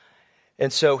devil.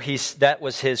 And so that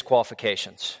was his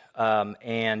qualifications.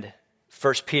 And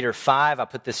 1 Peter 5, I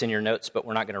put this in your notes, but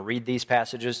we're not going to read these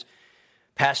passages.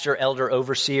 Pastor, elder,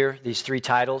 overseer, these three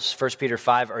titles, 1 Peter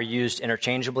 5 are used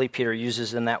interchangeably. Peter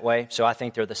uses them that way. So I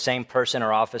think they're the same person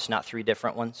or office, not three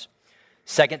different ones.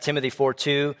 2 Timothy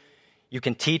 4:2, you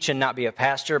can teach and not be a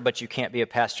pastor, but you can't be a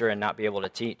pastor and not be able to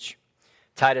teach.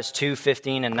 Titus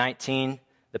 2:15 and 19,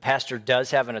 the pastor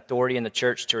does have an authority in the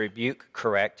church to rebuke,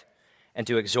 correct, and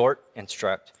to exhort,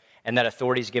 instruct. And that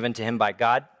authority is given to him by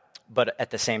God. But at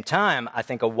the same time, I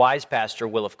think a wise pastor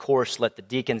will, of course, let the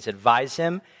deacons advise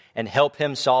him and help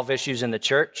him solve issues in the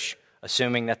church,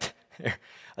 assuming that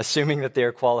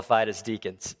they're qualified as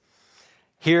deacons.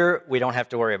 Here, we don't have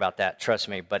to worry about that, trust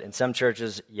me. But in some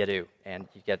churches, you do. And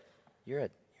you're a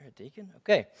deacon?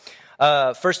 Okay.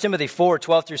 1 Timothy 4,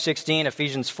 12 through 16,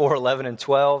 Ephesians 4, 11 and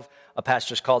 12. A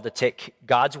pastor's called to take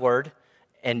God's word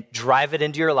and drive it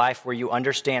into your life where you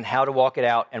understand how to walk it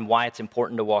out and why it's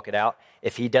important to walk it out.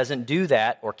 If he doesn't do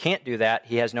that or can't do that,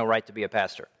 he has no right to be a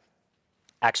pastor.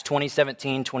 Acts 20,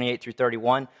 17, 28 through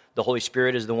 31, the Holy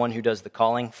Spirit is the one who does the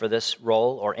calling for this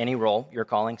role or any role you're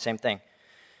calling, same thing.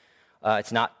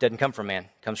 Doesn't come from man,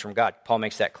 it comes from God. Paul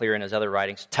makes that clear in his other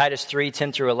writings. Titus 3,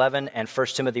 10 through 11, and 1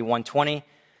 Timothy 1:20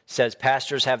 says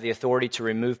pastors have the authority to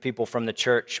remove people from the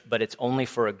church, but it's only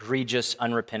for egregious,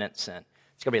 unrepentant sin.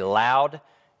 It's got to be loud,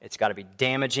 it's got to be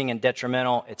damaging and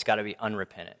detrimental, it's got to be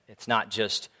unrepentant. It's not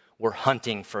just we're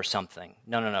hunting for something.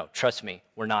 No, trust me,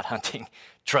 we're not hunting.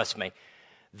 Trust me.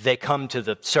 They come to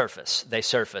the surface, they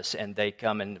surface, and they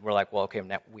come and we're like, well, okay,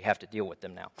 now we have to deal with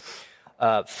them now.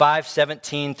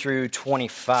 5:17 through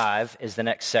 25 is the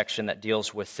next section that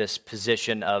deals with this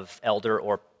position of elder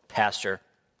or pastor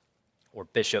or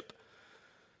bishop.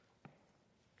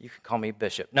 You can call me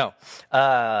bishop. No.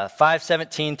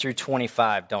 5:17 through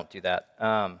 25. Don't do that.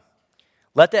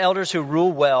 Let the elders who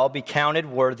rule well be counted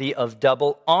worthy of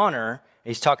double honor.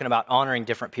 He's talking about honoring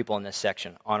different people in this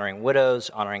section. Honoring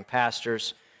widows, honoring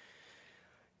pastors.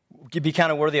 Be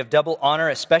counted worthy of double honor,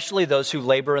 especially those who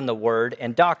labor in the word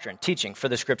and doctrine, teaching. For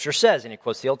the scripture says, and he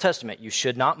quotes the Old Testament, you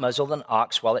should not muzzle an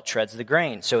ox while it treads the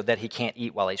grain, so that he can't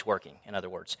eat while he's working, in other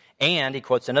words. And he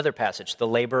quotes another passage, the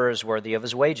laborer is worthy of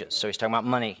his wages. So he's talking about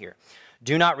money here.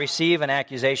 Do not receive an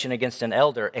accusation against an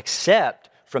elder except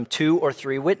from 2 or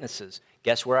 3 witnesses.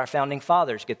 Guess where our founding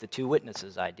fathers get the 2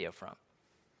 witnesses idea from?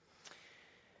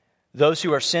 Those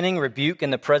who are sinning rebuke in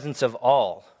the presence of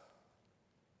all.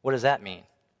 What does that mean?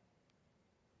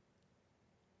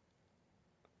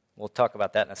 We'll talk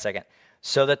about that in a second.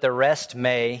 So that the rest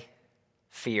may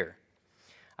fear.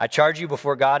 I charge you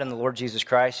before God and the Lord Jesus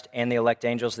Christ and the elect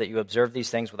angels that you observe these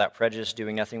things without prejudice,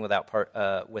 doing nothing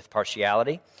with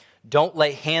partiality. Don't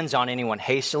lay hands on anyone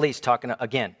hastily. He's talking,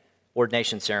 again,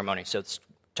 ordination ceremony. So it's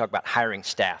talk about hiring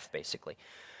staff, basically.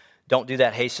 Don't do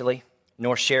that hastily,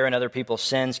 nor share in other people's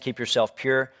sins. Keep yourself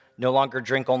pure. No longer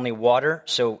drink only water.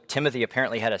 So Timothy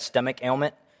apparently had a stomach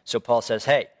ailment. So Paul says,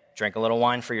 hey, drink a little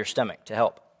wine for your stomach to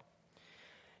help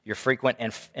your frequent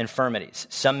infirmities.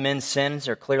 Some men's sins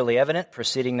are clearly evident,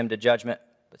 preceding them to judgment,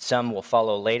 but some will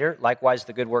follow later. Likewise,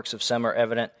 the good works of some are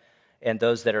evident, and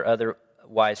those that are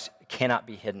otherwise cannot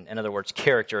be hidden. In other words,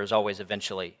 character is always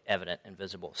eventually evident and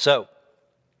visible. So,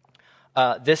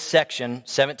 this section,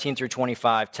 17 through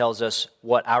 25, tells us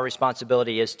what our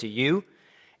responsibility is to you,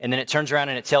 and then it turns around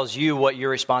and it tells you what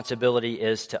your responsibility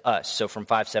is to us. So from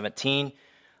 5:17,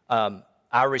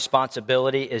 our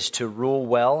responsibility is to rule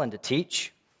well and to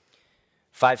teach.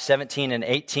 5:17 and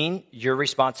 18, your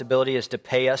responsibility is to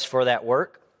pay us for that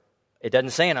work. It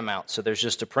doesn't say an amount, so there's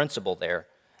just a principle there.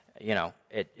 You know,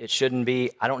 it shouldn't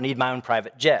be, I don't need my own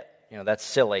private jet. You know, that's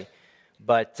silly.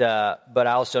 But I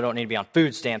also don't need to be on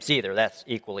food stamps either. That's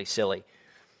equally silly.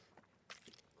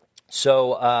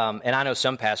 So, and I know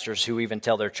some pastors who even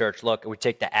tell their church, look, we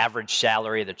take the average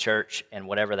salary of the church, and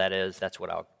whatever that is, that's what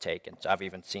I'll take. And so I've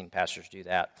even seen pastors do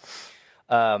that.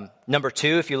 Number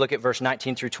 2, if you look at verse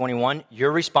 19 through 21,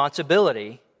 your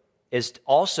responsibility is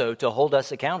also to hold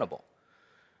us accountable.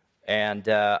 And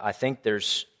I think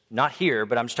there's, not here,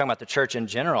 but I'm just talking about the church in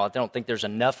general, I don't think there's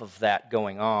enough of that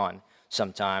going on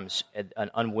sometimes,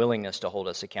 an unwillingness to hold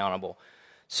us accountable.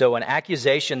 So an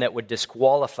accusation that would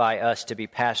disqualify us to be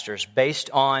pastors, based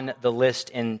on the list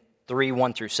in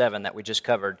 3:1 through 7 that we just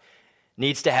covered,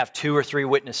 needs to have 2 or 3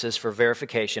 witnesses for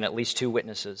verification, at least 2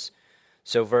 witnesses.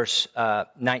 So verse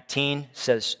 19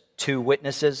 says 2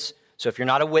 witnesses. So if you're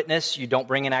not a witness, you don't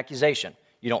bring an accusation.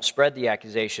 You don't spread the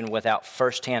accusation without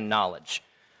firsthand knowledge.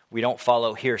 We don't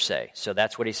follow hearsay. So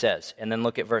that's what he says. And then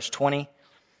look at verse 20.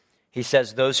 He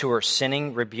says those who are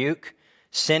sinning rebuke.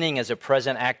 Sinning is a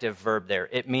present active verb there.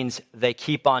 It means they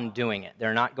keep on doing it.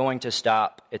 They're not going to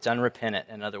stop. It's unrepentant,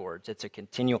 in other words. It's a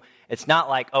continual. It's not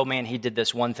like, oh man, he did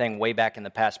this one thing way back in the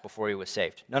past before he was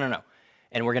saved. No.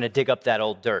 And we're going to dig up that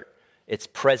old dirt. It's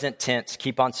present tense,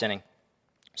 keep on sinning.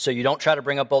 So you don't try to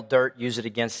bring up old dirt, use it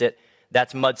against it.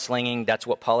 That's mudslinging. That's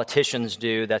what politicians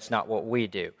do. That's not what we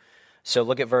do. So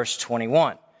look at verse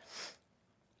 21.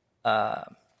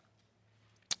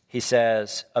 He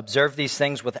says, observe these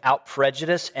things without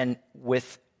prejudice and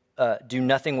do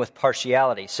nothing with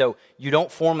partiality. So you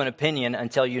don't form an opinion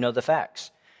until you know the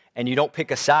facts. And you don't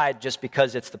pick a side just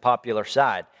because it's the popular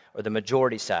side or the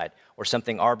majority side or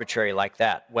something arbitrary like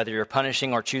that, whether you're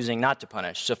punishing or choosing not to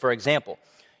punish. So, for example,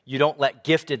 you don't let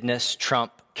giftedness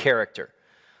trump character.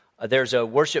 There's a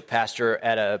worship pastor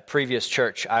at a previous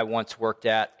church I once worked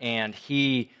at, and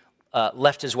he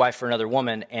left his wife for another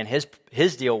woman, and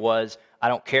his deal was, I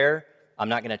don't care, I'm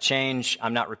not going to change,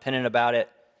 I'm not repentant about it,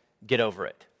 get over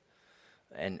it.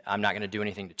 And I'm not going to do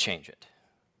anything to change it.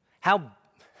 How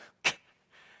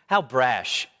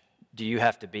brash do you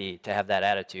have to be to have that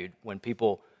attitude when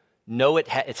people know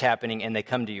it's happening and they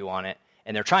come to you on it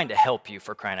and they're trying to help you,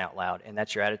 for crying out loud, and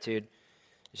that's your attitude?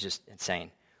 It's just insane.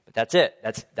 But that's it.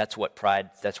 That's what pride,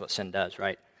 that's what sin does,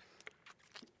 right?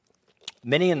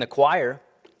 Many in the choir,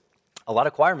 a lot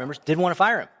of choir members didn't want to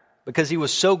fire him because he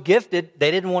was so gifted.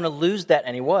 They didn't want to lose that,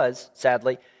 and he was,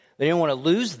 sadly. They didn't want to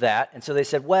lose that, and so they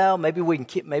said, well, maybe we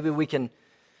can.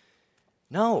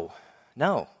 No.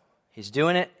 He's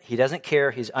doing it. He doesn't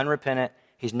care. He's unrepentant.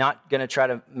 He's not going to try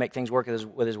to make things work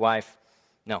with his wife.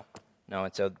 No.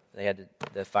 And so they had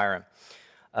to fire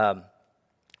him.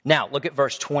 Now, look at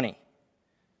verse 20.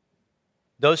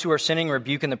 Those who are sinning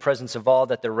rebuke in the presence of all,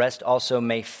 that the rest also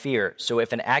may fear. So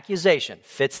if an accusation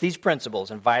fits these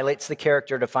principles and violates the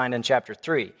character defined in chapter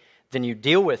 3, then you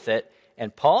deal with it.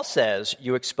 And Paul says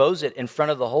you expose it in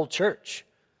front of the whole church.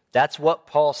 That's what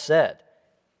Paul said.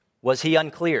 Was he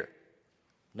unclear?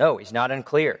 No, he's not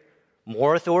unclear.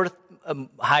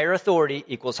 Higher authority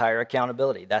equals higher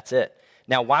accountability. That's it.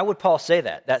 Now, why would Paul say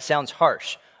that? That sounds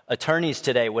harsh. Attorneys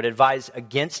today would advise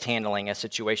against handling a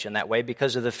situation that way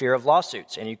because of the fear of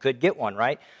lawsuits, and you could get one,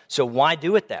 right? So why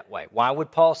do it that way? Why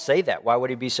would Paul say that? Why would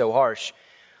he be so harsh?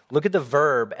 Look at the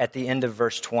verb at the end of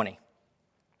verse 20.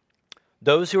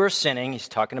 Those who are sinning, he's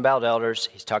talking about elders,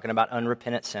 he's talking about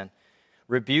unrepentant sin,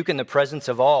 rebuke in the presence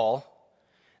of all.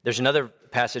 There's another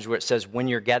passage where it says, when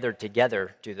you're gathered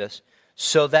together, do this,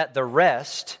 so that the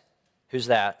rest, who's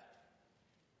that?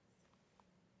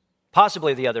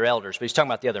 Possibly the other elders, but he's talking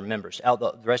about the other members,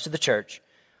 the rest of the church,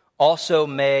 also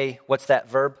may, what's that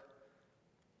verb?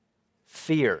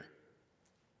 Fear.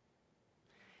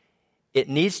 It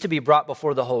needs to be brought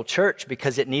before the whole church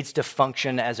because it needs to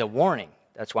function as a warning.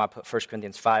 That's why I put 1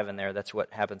 Corinthians 5 in there. That's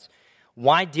what happens.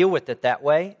 Why deal with it that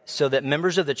way? So that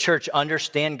members of the church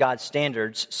understand God's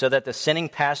standards, so that the sinning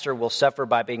pastor will suffer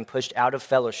by being pushed out of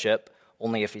fellowship,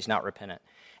 only if he's not repentant,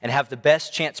 and have the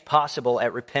best chance possible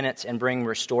at repentance and being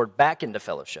restored back into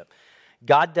fellowship.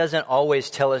 God doesn't always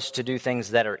tell us to do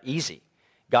things that are easy.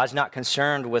 God's not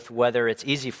concerned with whether it's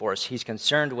easy for us. He's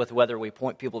concerned with whether we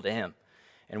point people to him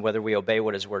and whether we obey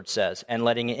what his word says. And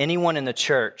letting anyone in the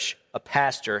church, a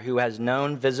pastor who has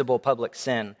known visible public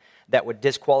sin that would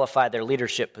disqualify their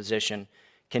leadership position,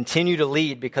 continue to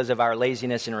lead because of our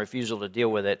laziness and refusal to deal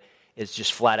with it is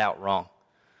just flat out wrong.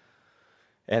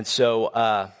 And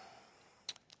so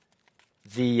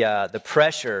the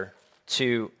pressure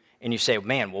to, and you say,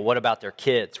 man, well, what about their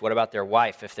kids? What about their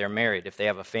wife if they're married, if they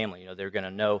have a family? They're going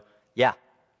to know, yeah,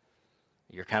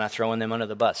 you're kind of throwing them under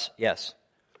the bus, yes.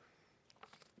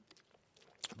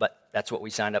 But that's what we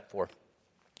signed up for.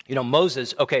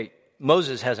 Moses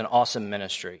has an awesome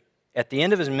ministry. At the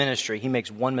end of his ministry, he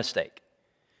makes one mistake.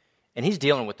 And he's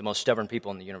dealing with the most stubborn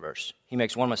people in the universe. He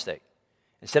makes one mistake.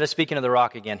 Instead of speaking to the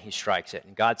rock again, he strikes it.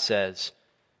 And God says,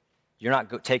 you're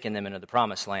not taking them into the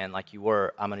promised land like you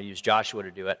were. I'm going to use Joshua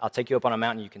to do it. I'll take you up on a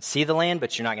mountain. You can see the land,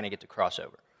 but you're not going to get to cross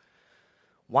over.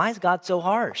 Why is God so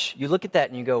harsh? You look at that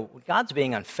and you go, well, God's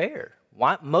being unfair.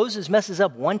 Why? Moses messes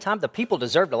up one time. The people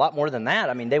deserved a lot more than that.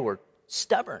 I mean, they were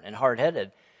stubborn and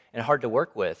hard-headed and hard to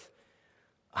work with.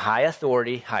 High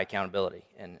authority, high accountability.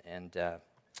 And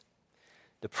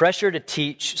the pressure to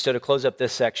teach, so to close up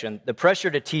this section, the pressure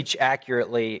to teach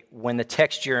accurately when the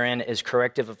text you're in is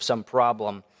corrective of some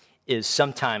problem is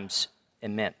sometimes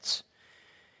immense.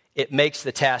 It makes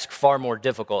the task far more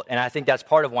difficult. And I think that's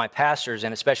part of why pastors,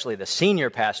 and especially the senior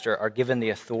pastor, are given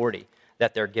the authority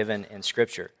that they're given in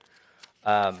Scripture.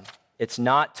 It's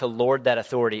not to lord that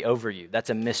authority over you. That's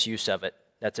a misuse of it.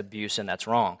 That's abuse, and that's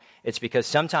wrong. It's because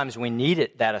sometimes we need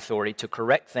that authority to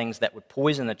correct things that would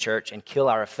poison the church and kill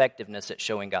our effectiveness at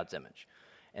showing God's image.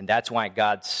 And that's why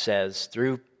God says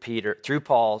through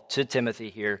Paul to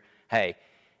Timothy here, hey,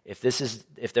 if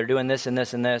they're doing this and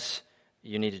this and this,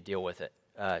 you need to deal with it.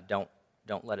 Don't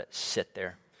let it sit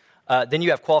there. Then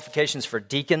you have qualifications for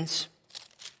deacons.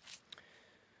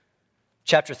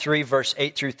 Chapter 3, verse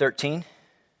 8 through 13.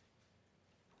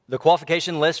 The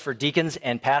qualification list for deacons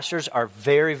and pastors are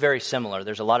very, very similar.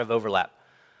 There's a lot of overlap.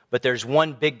 But there's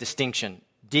one big distinction.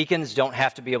 Deacons don't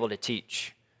have to be able to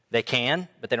teach. They can,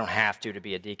 but they don't have to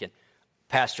be a deacon.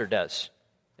 Pastor does.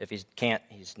 If he can't,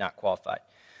 he's not qualified.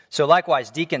 So likewise,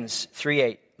 deacons,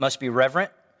 3:8, must be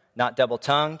reverent, not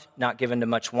double-tongued, not given to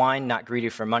much wine, not greedy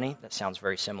for money. That sounds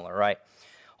very similar, right?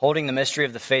 Holding the mystery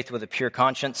of the faith with a pure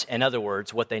conscience. In other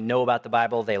words, what they know about the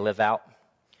Bible, they live out.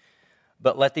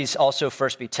 But let these also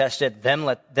first be tested, then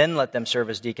let them serve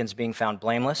as deacons, being found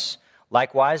blameless.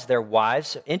 Likewise, their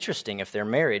wives, interesting, if they're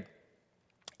married,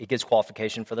 it gives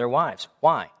qualification for their wives.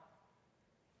 Why?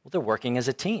 Well, they're working as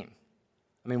a team.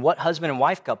 I mean, what husband and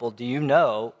wife couple do you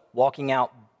know walking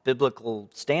out biblical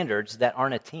standards that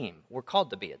aren't a team? We're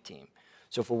called to be a team.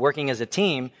 So if we're working as a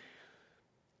team,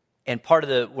 and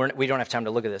we don't have time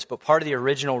to look at this, but part of the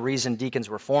original reason deacons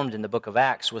were formed in the book of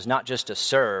Acts was not just to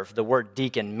serve. The word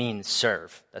deacon means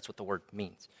serve. That's what the word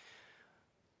means.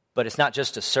 But it's not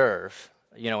just to serve.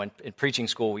 You know, in preaching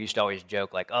school, we used to always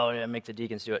joke like, oh, yeah, make the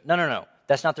deacons do it. No.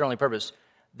 That's not their only purpose.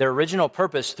 Their original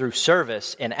purpose through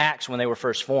service in Acts when they were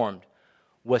first formed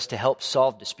was to help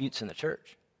solve disputes in the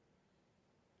church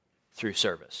through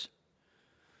service.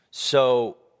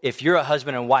 So if you're a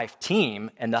husband and wife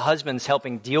team and the husband's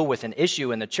helping deal with an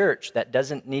issue in the church, he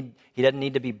doesn't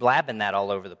need to be blabbing that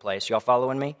all over the place. Y'all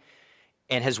following me?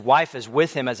 And his wife is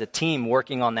with him as a team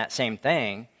working on that same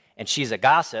thing, and she's a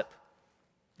gossip,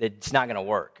 it's not going to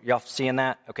work. Y'all seeing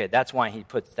that? Okay, that's why he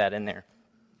puts that in there.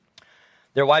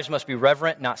 Their wives must be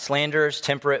reverent, not slanderers,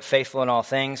 temperate, faithful in all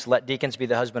things. Let deacons be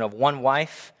the husband of one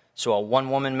wife, so a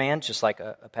one-woman man, just like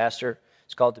a pastor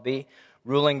is called to be,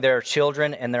 ruling their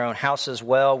children and their own house as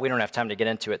well. We don't have time to get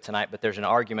into it tonight, but there's an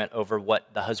argument over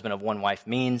what the husband of one wife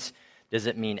means. Does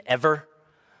it mean ever?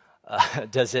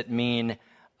 Does it mean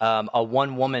a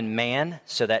one-woman man,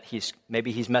 so that he's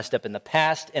messed up in the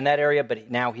past in that area,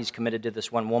 but now he's committed to this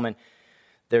one woman?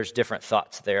 There's different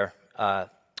thoughts there.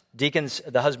 Deacons,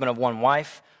 the husband of one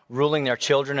wife, ruling their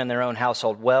children and their own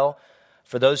household well.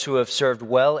 For those who have served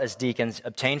well as deacons,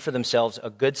 obtain for themselves a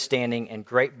good standing and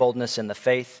great boldness in the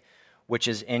faith which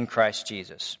is in Christ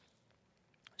Jesus.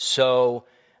 So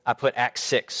I put Acts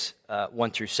 6,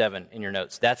 1 through 7 in your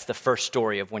notes. That's the first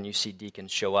story of when you see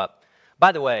deacons show up.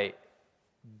 By the way,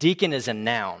 deacon is a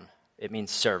noun. It means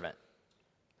servant.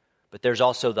 But there's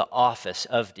also the office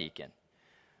of deacon.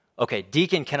 Okay,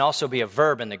 deacon can also be a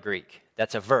verb in the Greek.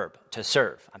 That's a verb, to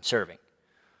serve. I'm serving.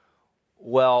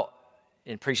 Well,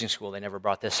 in preaching school, they never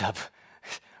brought this up.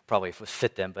 Probably it would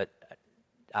fit them, but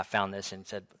I found this and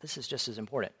said, this is just as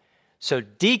important. So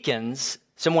deacons,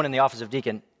 someone in the office of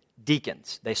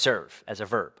deacons, they serve as a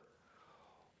verb.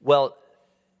 Well,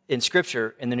 in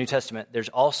Scripture, in the New Testament, there's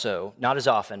also, not as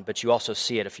often, but you also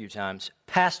see it a few times,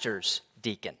 pastors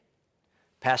deacon.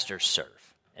 Pastors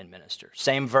serve and minister.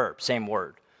 Same verb, same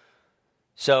word.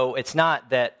 So it's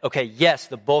not that, okay, yes,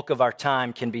 the bulk of our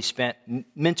time can be spent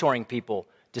mentoring people,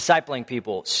 discipling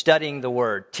people, studying the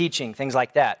word, teaching, things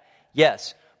like that.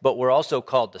 Yes, but we're also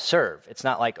called to serve. It's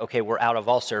not like, okay, we're out of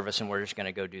all service and we're just going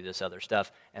to go do this other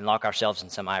stuff and lock ourselves in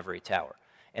some ivory tower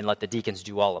and let the deacons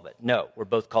do all of it. No, we're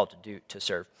both called to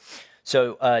serve.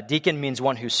 So deacon means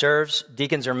one who serves.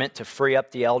 Deacons are meant to free up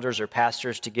the elders or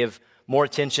pastors to give more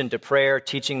attention to prayer,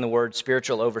 teaching the word,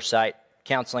 spiritual oversight,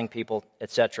 counseling people,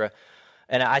 etc.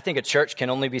 And I think a church can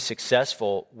only be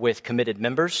successful with committed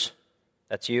members,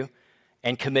 that's you,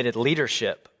 and committed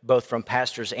leadership, both from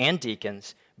pastors and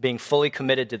deacons, being fully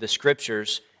committed to the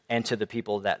Scriptures and to the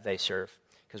people that they serve,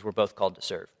 because we're both called to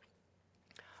serve.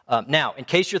 Now, in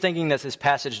case you're thinking that this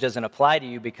passage doesn't apply to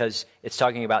you because it's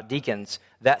talking about deacons,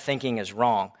 that thinking is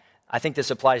wrong. I think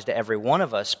this applies to every one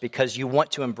of us because you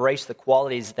want to embrace the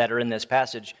qualities that are in this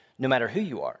passage no matter who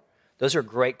you are. Those are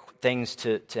great things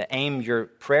to aim your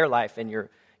prayer life and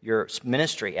your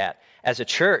ministry at. As a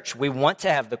church, we want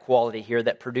to have the quality here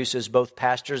that produces both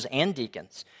pastors and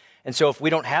deacons. And so if we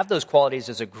don't have those qualities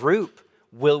as a group,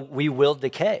 we will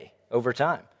decay over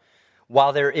time.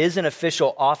 While there is an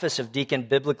official office of deacon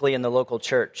biblically in the local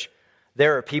church,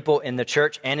 there are people in the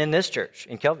church and in this church,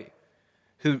 in Kelview,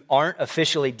 who aren't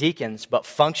officially deacons, but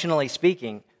functionally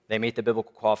speaking, they meet the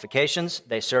biblical qualifications,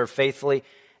 they serve faithfully,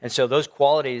 and so those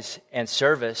qualities and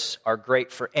service are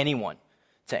great for anyone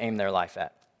to aim their life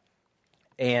at.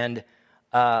 And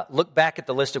look back at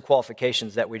the list of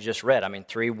qualifications that we just read.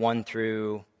 1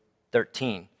 through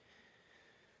 13.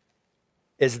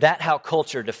 Is that how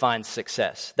culture defines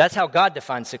success? That's how God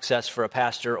defines success for a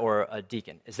pastor or a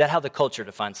deacon. Is that how the culture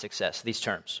defines success, these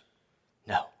terms?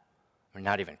 No, we're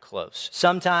not even close.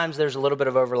 Sometimes there's a little bit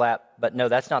of overlap, but no,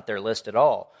 that's not their list at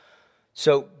all.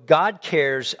 So God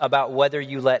cares about whether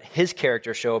you let His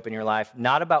character show up in your life,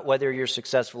 not about whether you're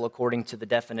successful according to the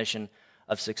definition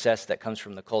of success that comes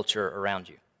from the culture around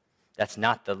you. That's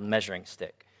not the measuring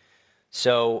stick.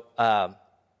 So,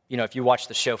 if you watch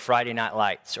the show Friday Night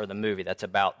Lights or the movie that's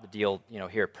about the deal,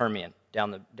 here at Permian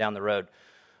down the road,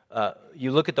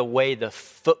 You look at the way the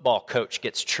football coach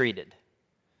gets treated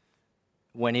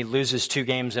when he loses 2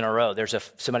 games in a row. There's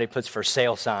somebody puts for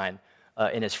sale sign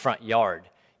in his front yard.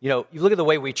 You look at the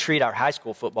way we treat our high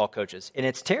school football coaches, and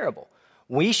it's terrible.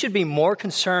 We should be more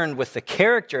concerned with the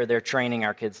character they're training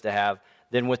our kids to have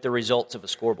than with the results of a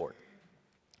scoreboard.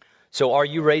 So are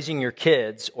you raising your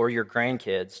kids or your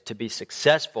grandkids to be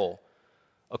successful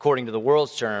according to the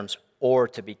world's terms or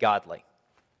to be godly?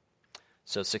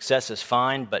 So success is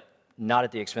fine, but not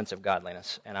at the expense of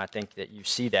godliness. And I think that you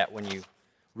see that when you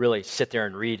really sit there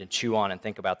and read and chew on and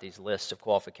think about these lists of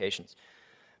qualifications.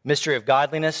 Mystery of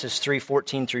godliness is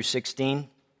 3:14 through 16.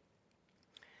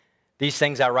 These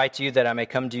things I write to you that I may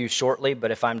come to you shortly,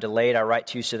 but if I'm delayed, I write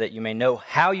to you so that you may know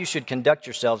how you should conduct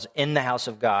yourselves in the house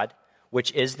of God,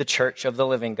 which is the church of the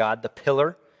living God, the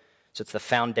pillar. So it's the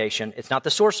foundation. It's not the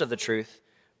source of the truth,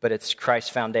 but it's Christ's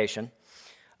foundation.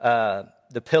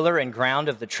 The pillar and ground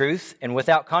of the truth, and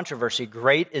without controversy,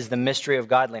 great is the mystery of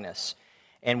godliness.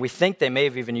 And we think they may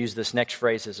have even used this next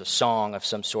phrase as a song of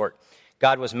some sort.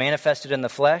 God was manifested in the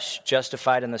flesh,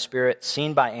 justified in the spirit,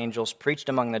 seen by angels, preached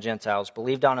among the Gentiles,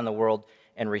 believed on in the world,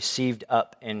 and received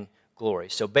up in glory.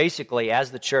 So basically,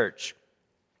 as the church,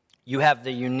 you have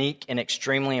the unique and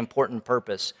extremely important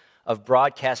purpose of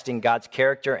broadcasting God's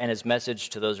character and his message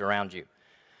to those around you.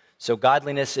 So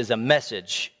godliness is a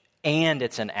message and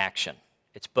it's an action.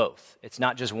 It's both. It's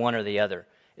not just one or the other.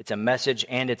 It's a message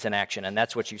and it's an action, and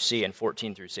that's what you see in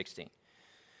 14 through 16.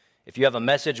 If you have a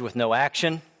message with no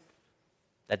action,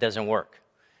 that doesn't work.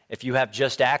 If you have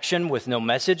just action with no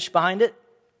message behind it,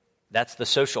 that's the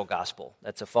social gospel.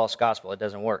 That's a false gospel. It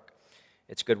doesn't work.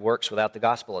 It's good works without the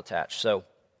gospel attached. So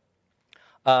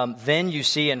then you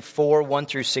see in 4:1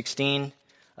 through 16,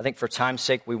 I think for time's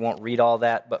sake we won't read all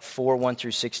that, but 4:1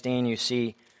 through 16, you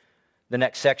see the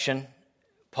next section.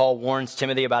 Paul warns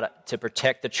Timothy to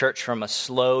protect the church from a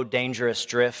slow, dangerous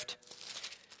drift.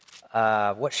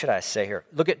 What should I say here?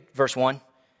 Look at verse 1.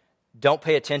 Don't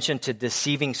pay attention to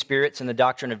deceiving spirits and the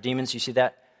doctrine of demons. You see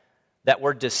that? That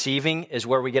word deceiving is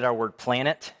where we get our word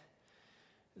planet.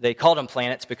 They called them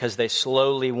planets because they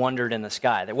slowly wandered in the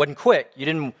sky. That wasn't quick. You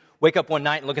didn't wake up one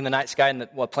night and look in the night sky and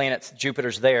planets,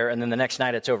 Jupiter's there, and then the next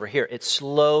night it's over here. It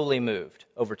slowly moved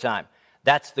over time.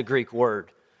 That's the Greek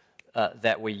word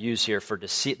that we use here for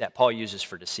deceit, that Paul uses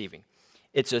for deceiving.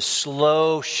 It's a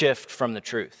slow shift from the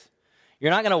truth.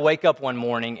 You're not going to wake up one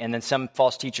morning and then some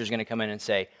false teacher is going to come in and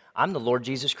say, I'm the Lord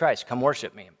Jesus Christ, come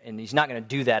worship me. And he's not going to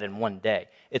do that in one day.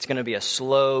 It's going to be a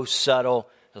slow, subtle,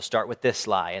 he'll start with this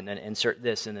lie and then insert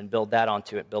this and then build that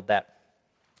onto it, build that.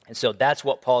 And so that's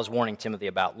what Paul is warning Timothy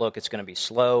about. Look, it's going to be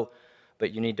slow,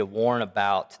 but you need to warn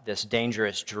about this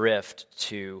dangerous drift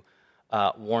to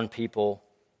warn people,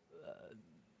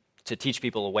 to teach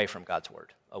people away from God's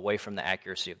word, away from the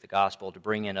accuracy of the gospel, to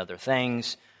bring in other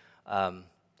things.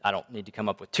 I don't need to come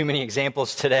up with too many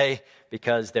examples today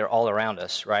because they're all around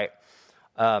us, right?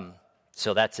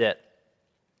 So that's it.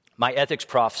 My ethics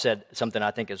prof said something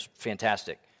I think is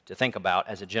fantastic to think about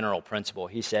as a general principle.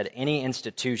 He said any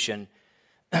institution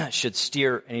should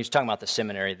steer, and he was talking about the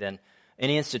seminary then,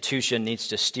 any institution needs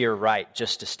to steer right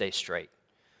just to stay straight.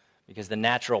 Because the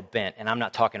natural bent, and I'm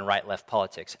not talking right-left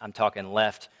politics, I'm talking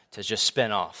left to just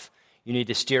spin off. You need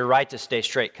to steer right to stay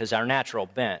straight because our natural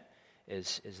bent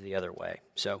is the other way.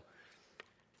 So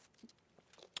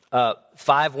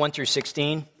 5:1 through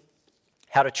 16,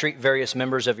 how to treat various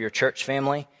members of your church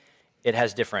family. It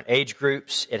has different age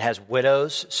groups. It has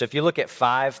widows. So if you look at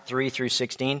 5:3 through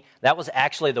 16, that was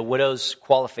actually the widows'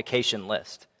 qualification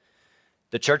list.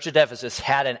 The church at Ephesus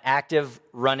had an active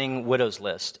running widows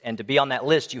list. And to be on that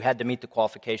list, you had to meet the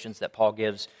qualifications that Paul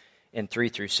gives in 3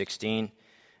 through 16.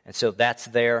 And so that's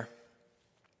there.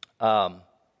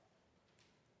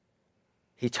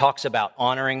 He talks about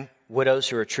honoring widows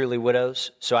who are truly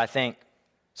widows. So I think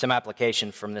some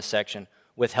application from this section.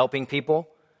 With helping people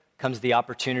comes the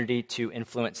opportunity to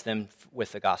influence them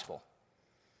with the gospel.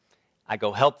 I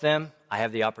go help them, I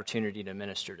have the opportunity to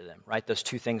minister to them, right? Those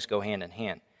two things go hand in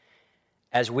hand.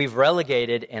 As we've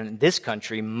relegated in this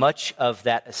country much of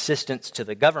that assistance to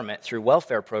the government through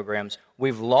welfare programs,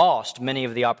 we've lost many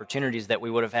of the opportunities that we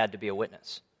would have had to be a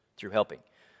witness through helping.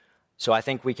 So I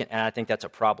think we can, and I think that's a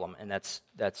problem, and that's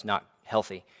not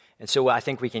healthy. And so I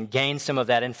think we can gain some of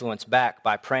that influence back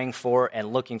by praying for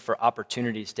and looking for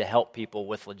opportunities to help people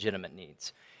with legitimate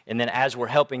needs. And then as we're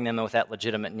helping them with that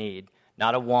legitimate need,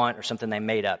 not a want or something they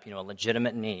made up, a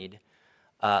legitimate need,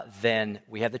 then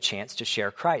we have the chance to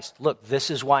share Christ. Look, this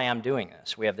is why I'm doing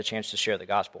this. We have the chance to share the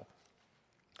gospel.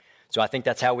 So I think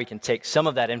that's how we can take some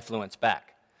of that influence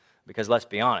back. Because let's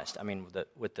be honest, I mean,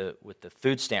 with the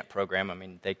food stamp program, I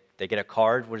mean, they get a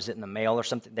card. What is it, in the mail or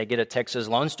something? They get a Texas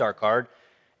Lone Star card,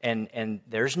 and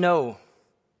there's no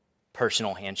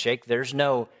personal handshake. There's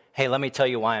no, hey, let me tell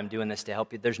you why I'm doing this to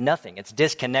help you. There's nothing. It's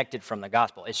disconnected from the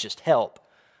gospel. It's just help,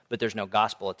 but there's no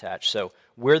gospel attached. So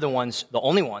we're the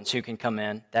only ones who can come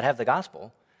in that have the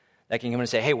gospel, that can come in and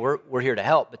say, hey, we're here to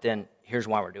help, but then here's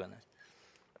why we're doing this.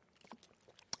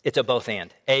 It's a both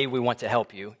and. A, we want to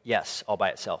help you, yes, all by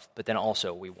itself, but then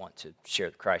also we want to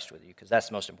share Christ with you, because that's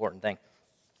the most important thing.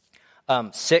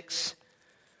 6,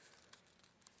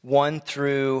 1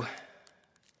 through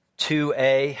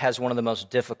 2a has one of the most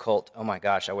difficult, oh my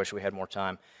gosh, I wish we had more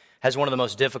time, has one of the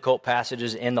most difficult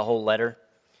passages in the whole letter.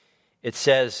 It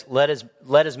says, let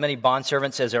as many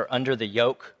bondservants as are under the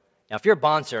yoke. Now, if you're a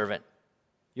bondservant,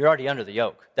 you're already under the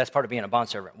yoke. That's part of being a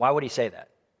bondservant. Why would he say that?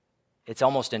 It's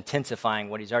almost intensifying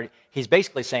what he's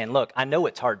basically saying, look, I know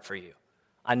it's hard for you.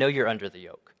 I know you're under the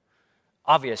yoke.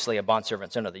 Obviously, a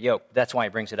bondservant's under the yoke. That's why he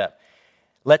brings it up.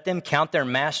 Let them count their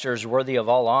masters worthy of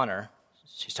all honor.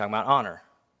 She's talking about honor.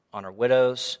 Honor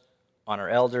widows, honor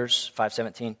elders,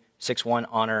 5:17, 6:1,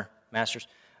 honor masters.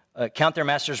 Count their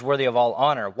masters worthy of all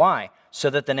honor. Why? So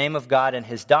that the name of God and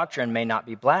his doctrine may not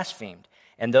be blasphemed.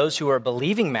 And those who are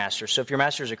believing masters, so if your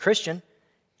master is a Christian,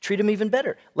 treat them even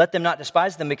better. Let them not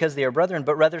despise them because they are brethren,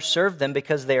 but rather serve them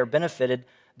because they are benefited.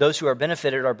 Those who are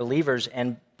benefited are believers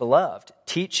and beloved.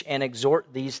 Teach and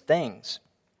exhort these things.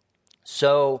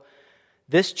 So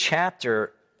this part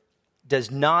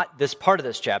of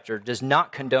this chapter does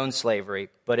not condone slavery,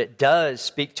 but it does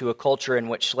speak to a culture in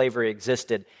which slavery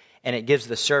existed, and it gives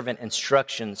the servant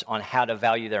instructions on how to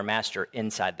value their master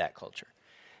inside that culture.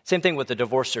 Same thing with the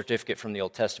divorce certificate from the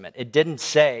Old Testament. It didn't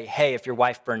say, hey, if your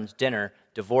wife burns dinner,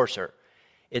 divorce her.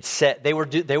 It said they were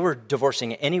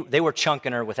divorcing they were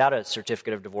chunking her without a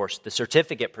certificate of divorce. The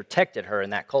certificate protected her in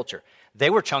that culture.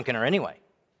 They were chunking her anyway.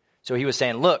 So he was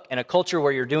saying, look, in a culture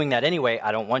where you're doing that anyway,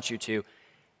 I don't want you to.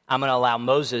 I'm going to allow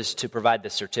Moses to provide the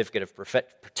certificate of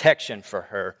protection for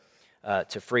her,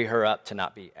 to free her up, to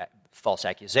not be false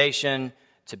accusation,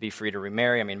 to be free to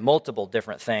remarry. I mean, multiple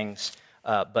different things,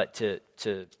 but to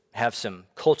have some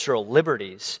cultural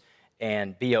liberties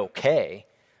and be okay,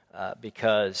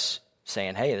 because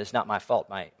saying, hey, this is not my fault.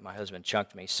 My husband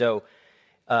chunked me. So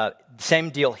same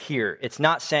deal here. It's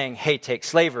not saying, hey, take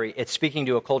slavery. It's speaking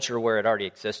to a culture where it already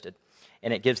existed.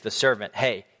 And it gives the servant,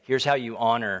 hey, here's how you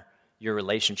honor your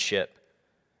relationship,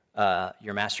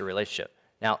 your master relationship.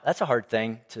 Now, that's a hard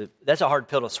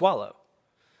pill to swallow.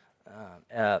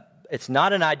 It's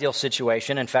not an ideal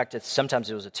situation. In fact, sometimes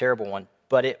it was a terrible one,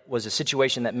 but it was a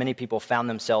situation that many people found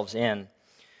themselves in.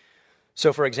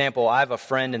 So, for example, I have a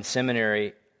friend in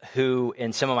seminary who,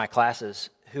 in some of my classes,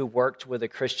 who worked with a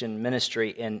Christian ministry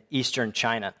in eastern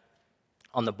China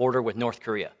on the border with North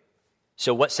Korea.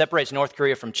 So what separates North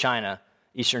Korea from China,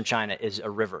 eastern China, is a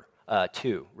river,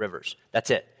 2 rivers.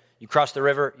 That's it. You cross the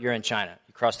river, you're in China.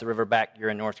 You cross the river back, you're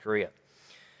in North Korea.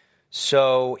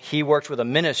 So he worked with a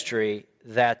ministry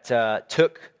that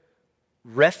took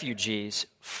refugees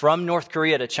from North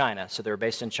Korea to China, so they were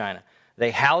based in China. They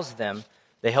housed them,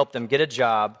 they helped them get a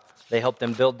job, they helped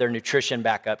them build their nutrition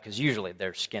back up, because usually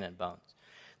they're skin and bones.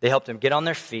 They helped them get on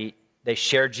their feet, they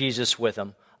shared Jesus with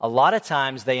them. A lot of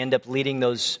times they end up leading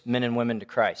those men and women to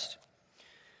Christ.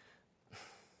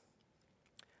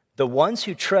 The ones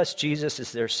who trust Jesus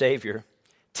as their Savior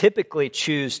typically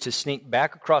choose to sneak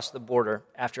back across the border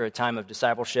after a time of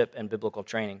discipleship and biblical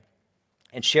training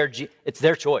and share. It's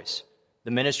their choice.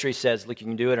 The ministry says, look, you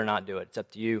can do it or not do it. It's up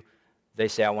to you. They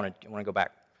say, I want to go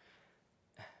back.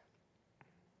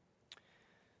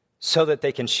 So that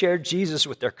they can share Jesus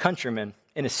with their countrymen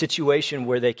in a situation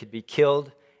where they could be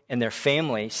killed and their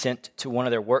family sent to one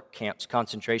of their work camps,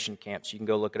 concentration camps. You can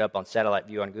go look it up on satellite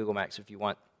view on Google Maps if you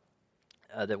want,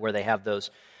 where they have those,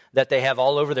 that they have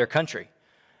all over their country.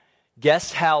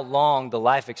 Guess how long the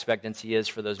life expectancy is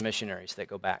for those missionaries that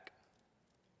go back?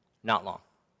 Not long.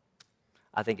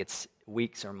 I think it's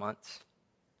weeks or months.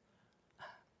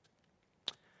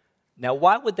 Now,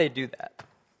 why would they do that?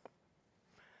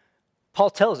 Paul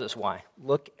tells us why.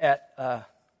 Look at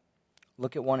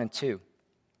 1 and 2.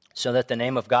 So that the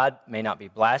name of God may not be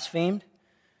blasphemed.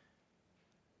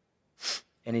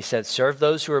 And he said, serve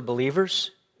those who are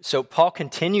believers. So Paul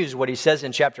continues what he says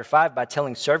in chapter 5 by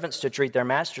telling servants to treat their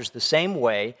masters the same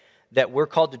way that we're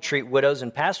called to treat widows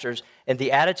and pastors. And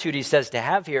the attitude he says to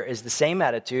have here is the same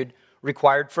attitude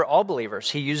required for all believers.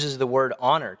 He uses the word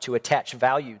honor to attach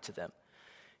value to them.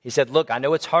 He said, look, I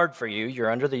know it's hard for you.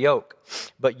 You're under the yoke.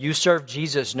 But you serve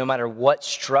Jesus no matter what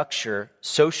structure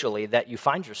socially that you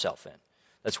find yourself in.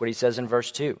 That's what he says in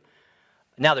verse 2.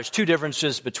 Now, there's two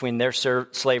differences between their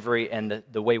slavery and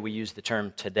the way we use the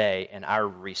term today in our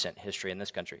recent history in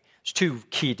this country. There's two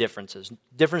key differences.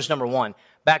 Difference number one,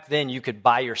 back then you could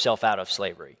buy yourself out of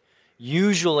slavery.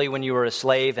 Usually when you were a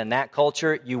slave in that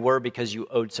culture, you were because you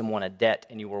owed someone a debt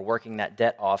and you were working that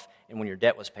debt off, and when your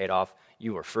debt was paid off,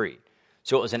 you were freed.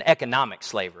 So it was an economic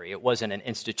slavery. It wasn't an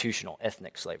institutional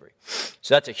ethnic slavery.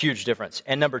 So that's a huge difference.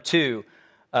 And number two,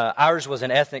 ours was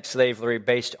an ethnic slavery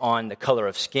based on the color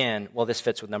of skin. Well, this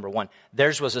fits with number one.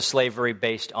 Theirs was a slavery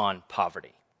based on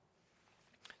poverty.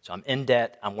 So I'm in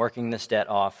debt, I'm working this debt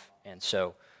off, and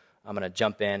so I'm going to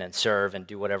jump in and serve and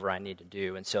do whatever I need to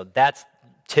do. And so that's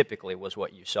typically was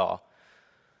what you saw.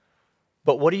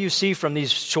 But what do you see from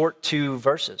these short two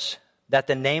verses? That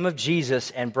the name of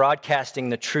Jesus and broadcasting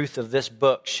the truth of this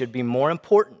book should be more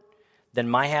important than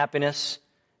my happiness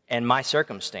and my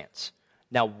circumstance.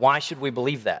 Now, why should we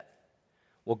believe that?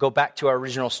 We'll go back to our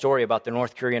original story about the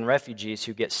North Korean refugees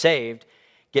who get saved,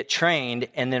 get trained,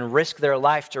 and then risk their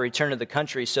life to return to the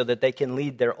country so that they can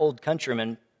lead their old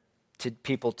countrymen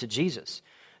people to Jesus.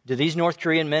 Do these North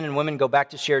Korean men and women go back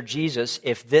to share Jesus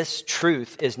if this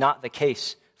truth is not the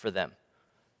case for them?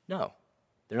 No,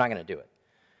 they're not going to do it.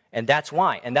 And that's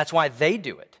why. And that's why they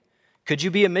do it. Could you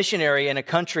be a missionary in a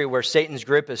country where Satan's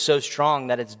grip is so strong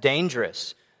that it's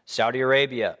dangerous? Saudi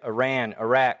Arabia, Iran,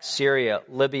 Iraq, Syria,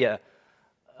 Libya,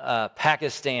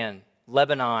 Pakistan,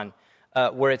 Lebanon,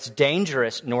 where it's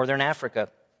dangerous, Northern Africa.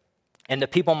 And the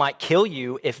people might kill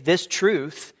you if this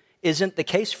truth isn't the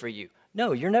case for you.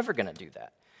 No, you're never going to do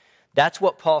that. That's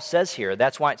what Paul says here.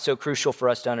 That's why it's so crucial for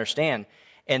us to understand.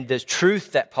 And the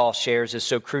truth that Paul shares is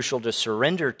so crucial to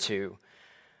surrender to,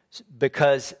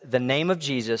 because the name of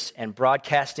Jesus and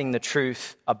broadcasting the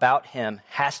truth about him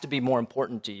has to be more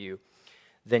important to you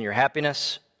than your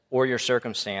happiness or your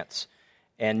circumstance.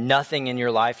 And nothing in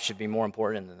your life should be more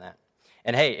important than that.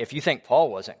 And hey, if you think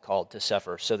Paul wasn't called to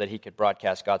suffer so that he could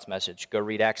broadcast God's message, go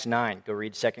read Acts 9, go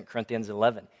read 2 Corinthians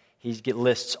 11. He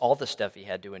lists all the stuff he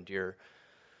had to endure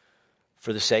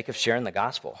for the sake of sharing the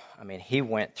gospel. I mean, he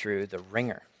went through the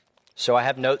ringer. So I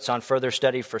have notes on further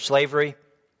study for slavery.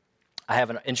 I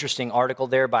have an interesting article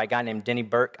there by a guy named Denny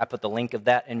Burke. I put the link of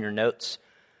that in your notes.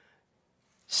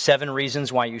 7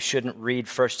 reasons why you shouldn't read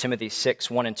 1 Timothy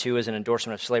 6, 1 and 2 as an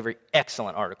endorsement of slavery.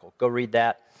 Excellent article. Go read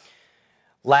that.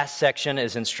 Last section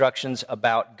is instructions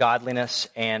about godliness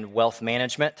and wealth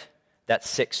management. That's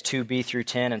 6, 2b through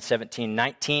 10 and 17,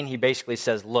 19. He basically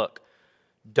says, look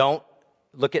at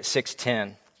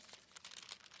 6:10.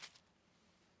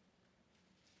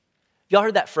 Y'all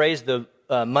heard that phrase, the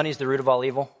money's the root of all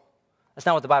evil? That's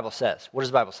not what the Bible says. What does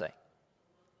the Bible say?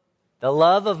 The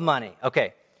love of money.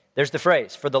 Okay, there's the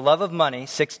phrase. For the love of money,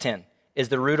 6:10, is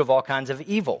the root of all kinds of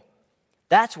evil.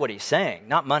 That's what he's saying,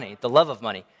 not money, the love of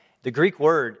money. The Greek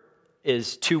word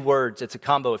is 2 words. It's a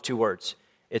combo of 2 words.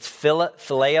 It's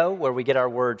phileo, where we get our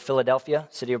word Philadelphia,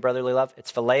 city of brotherly love.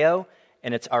 It's phileo,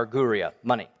 and it's arguria,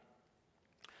 money.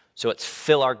 So it's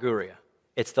philarguria.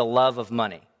 It's the love of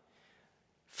money.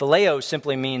 Phileo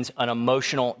simply means an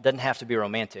emotional, doesn't have to be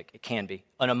romantic, it can be,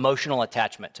 an emotional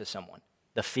attachment to someone.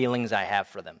 The feelings I have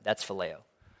for them, that's phileo.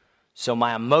 So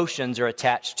my emotions are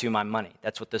attached to my money.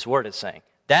 That's what this word is saying.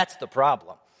 That's the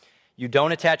problem. You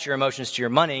don't attach your emotions to your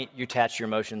money, you attach your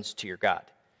emotions to your God.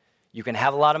 You can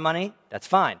have a lot of money, that's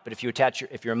fine. But if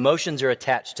your emotions are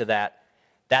attached to that,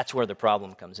 that's where the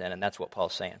problem comes in, and that's what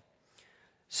Paul's saying.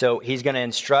 So he's going to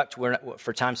instruct,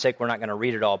 for time's sake, we're not going to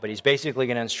read it all, but he's basically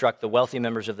going to instruct the wealthy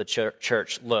members of the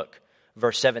church. Look,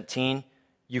 verse 17,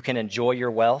 you can enjoy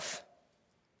your wealth.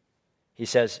 He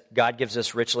says, God gives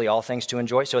us richly all things to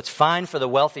enjoy. So it's fine for the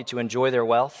wealthy to enjoy their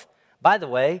wealth. By the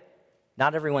way,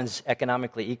 not everyone's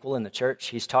economically equal in the church.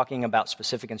 He's talking about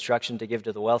specific instruction to give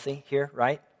to the wealthy here,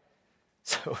 right?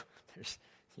 So there's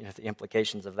the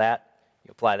implications of that.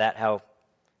 You apply that how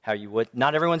you would.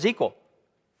 Not everyone's equal.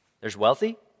 There's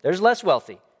wealthy, there's less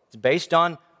wealthy. It's based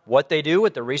on what they do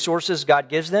with the resources God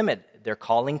gives them. Their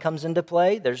calling comes into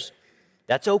play.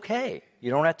 That's okay. You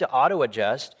don't have to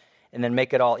auto-adjust and then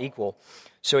make it all equal.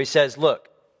 So he says, look,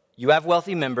 you have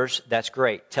wealthy members. That's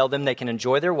great. Tell them they can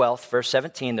enjoy their wealth. Verse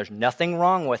 17, there's nothing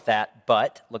wrong with that,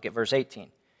 but look at verse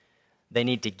 18. They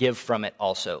need to give from it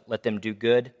also. Let them do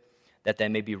good, that they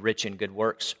may be rich in good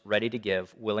works, ready to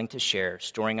give, willing to share,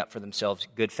 storing up for themselves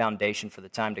good foundation for the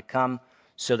time to come,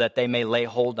 so that they may lay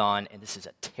hold on, and this is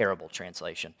a terrible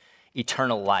translation,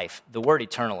 eternal life. The word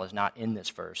eternal is not in this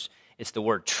verse. It's the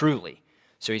word truly.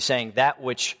 So he's saying that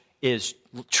which is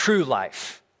true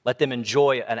life. Let them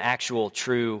enjoy an actual,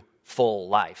 true, full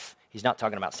life. He's not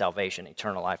talking about salvation,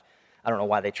 eternal life. I don't know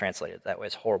why they translated it that way.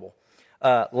 It's horrible.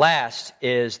 Last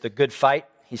is the good fight.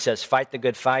 He says, fight the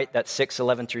good fight. That's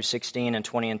 6:11 through 16 and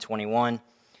 20 and 21.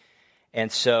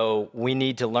 And so we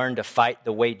need to learn to fight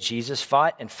the way Jesus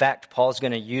fought. In fact, Paul's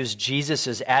going to use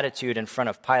Jesus' attitude in front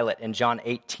of Pilate in John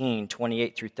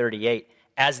 18:28 through 38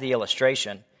 as the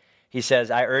illustration. He says,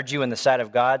 I urge you in the sight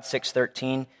of God,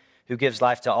 6:13, who gives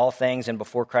life to all things, and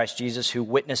before Christ Jesus, who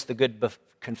witnessed the good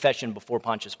confession before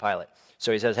Pontius Pilate.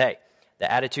 So he says, hey,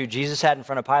 the attitude Jesus had in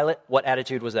front of Pilate, what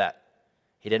attitude was that?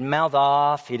 He didn't mouth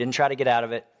off. He didn't try to get out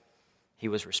of it. He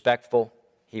was respectful.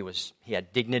 He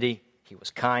had dignity. He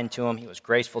was kind to him. He was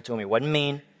graceful to him. He wasn't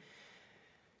mean.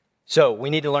 So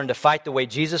we need to learn to fight the way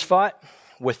Jesus fought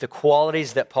with the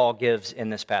qualities that Paul gives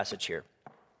in this passage here.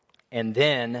 And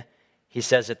then he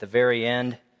says at the very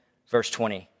end, verse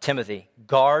 20, Timothy,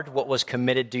 guard what was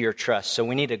committed to your trust. So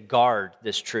we need to guard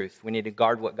this truth. We need to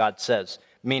guard what God says,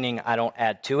 meaning I don't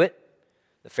add to it.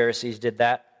 The Pharisees did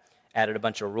that, added a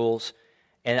bunch of rules,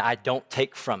 and I don't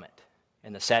take from it.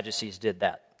 And the Sadducees did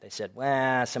that. They said,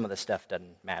 well, some of the stuff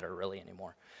doesn't matter really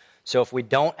anymore. So if we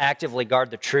don't actively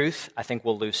guard the truth, I think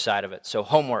we'll lose sight of it. So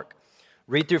homework.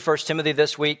 Read through 1 Timothy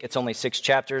this week. It's only 6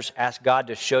 chapters. Ask God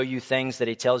to show you things that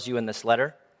he tells you in this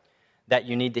letter that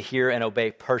you need to hear and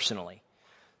obey personally.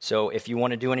 So if you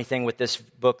want to do anything with this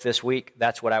book this week,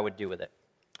 that's what I would do with it.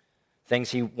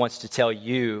 Things he wants to tell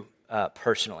you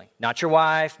personally. Not your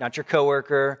wife, not your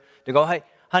coworker. To go, hey,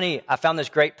 honey, I found this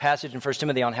great passage in 1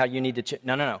 Timothy on how you need to...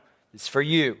 No. It's for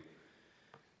you.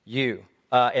 You.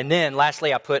 And then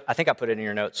lastly, I think I put it in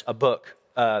your notes, a book.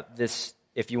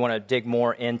 If you want to dig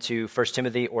more into 1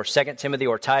 Timothy or 2 Timothy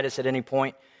or Titus at any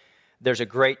point, there's a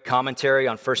great commentary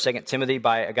on 1 2 Timothy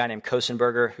by a guy named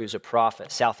Kosenberger, who's a prof at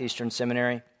Southeastern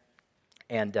Seminary.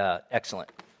 And excellent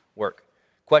work.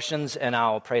 Questions, and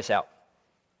I'll pray us out.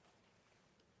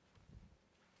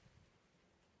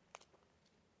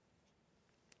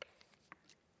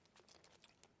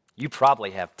 You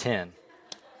probably have 10,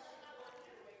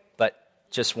 but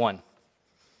just one. Okay,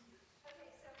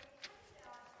 so we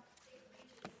talked about St.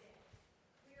 Regis.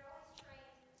 We are always trying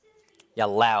to... Yeah,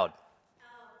 loud.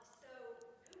 So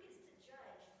who gets to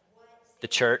judge what... The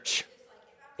church.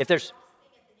 If If there's...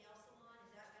 gossiping at the nail salon,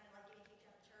 is that kind of like getting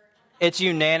kicked out of church? It's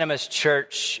unanimous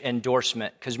church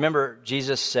endorsement. Because remember,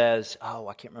 Jesus says, I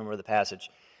can't remember the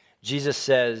passage. Jesus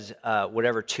says,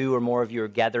 whatever 2 or more of you are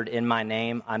gathered in my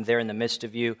name, I'm there in the midst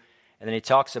of you. And then he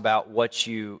talks about what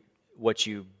you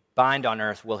bind on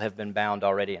earth will have been bound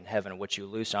already in heaven. What you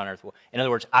loose on earth will. In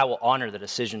other words, I will honor the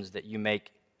decisions that you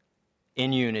make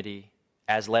in unity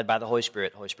as led by the Holy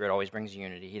Spirit. The Holy Spirit always brings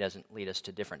unity. He doesn't lead us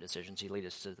to different decisions. He leads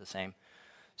us to the same.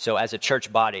 So as a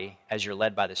church body, as you're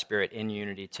led by the Spirit in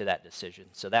unity to that decision.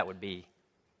 So that would be,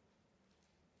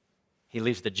 he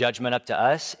leaves the judgment up to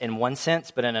us in one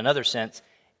sense, but in another sense,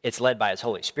 it's led by his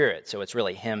Holy Spirit. So it's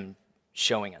really him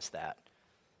showing us that.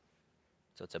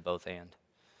 So it's a both and.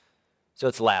 So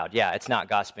it's loud. Yeah, it's not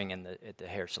gossiping at the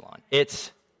hair salon.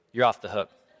 You're off the hook.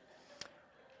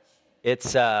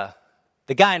 It's the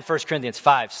guy in 1 Corinthians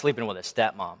 5 sleeping with his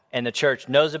stepmom, and the church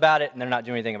knows about it, and they're not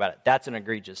doing anything about it. That's an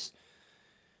egregious.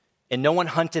 And no one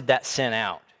hunted that sin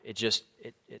out. It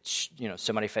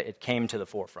came to the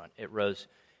forefront. It rose,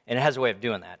 and it has a way of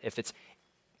doing that.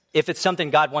 If it's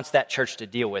something God wants that church to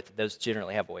deal with, those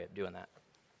generally have a way of doing that.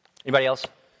 Anybody else?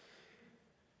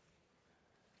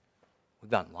 We've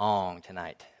gone long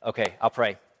tonight. Okay, I'll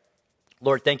pray.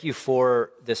 Lord, thank you for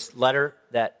this letter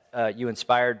that you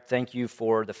inspired. Thank you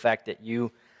for the fact that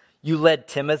you led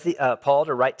Paul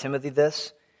to write Timothy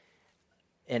this,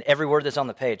 and every word that's on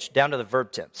the page, down to the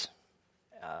verb tense.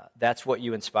 That's what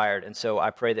you inspired. And so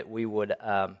I pray that we would,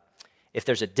 if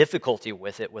there's a difficulty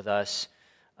with it with us,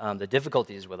 the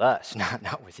difficulty is with us,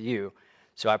 not with you.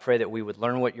 So I pray that we would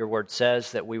learn what your word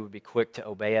says, that we would be quick to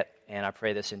obey it, and I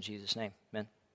pray this in Jesus' name. Amen.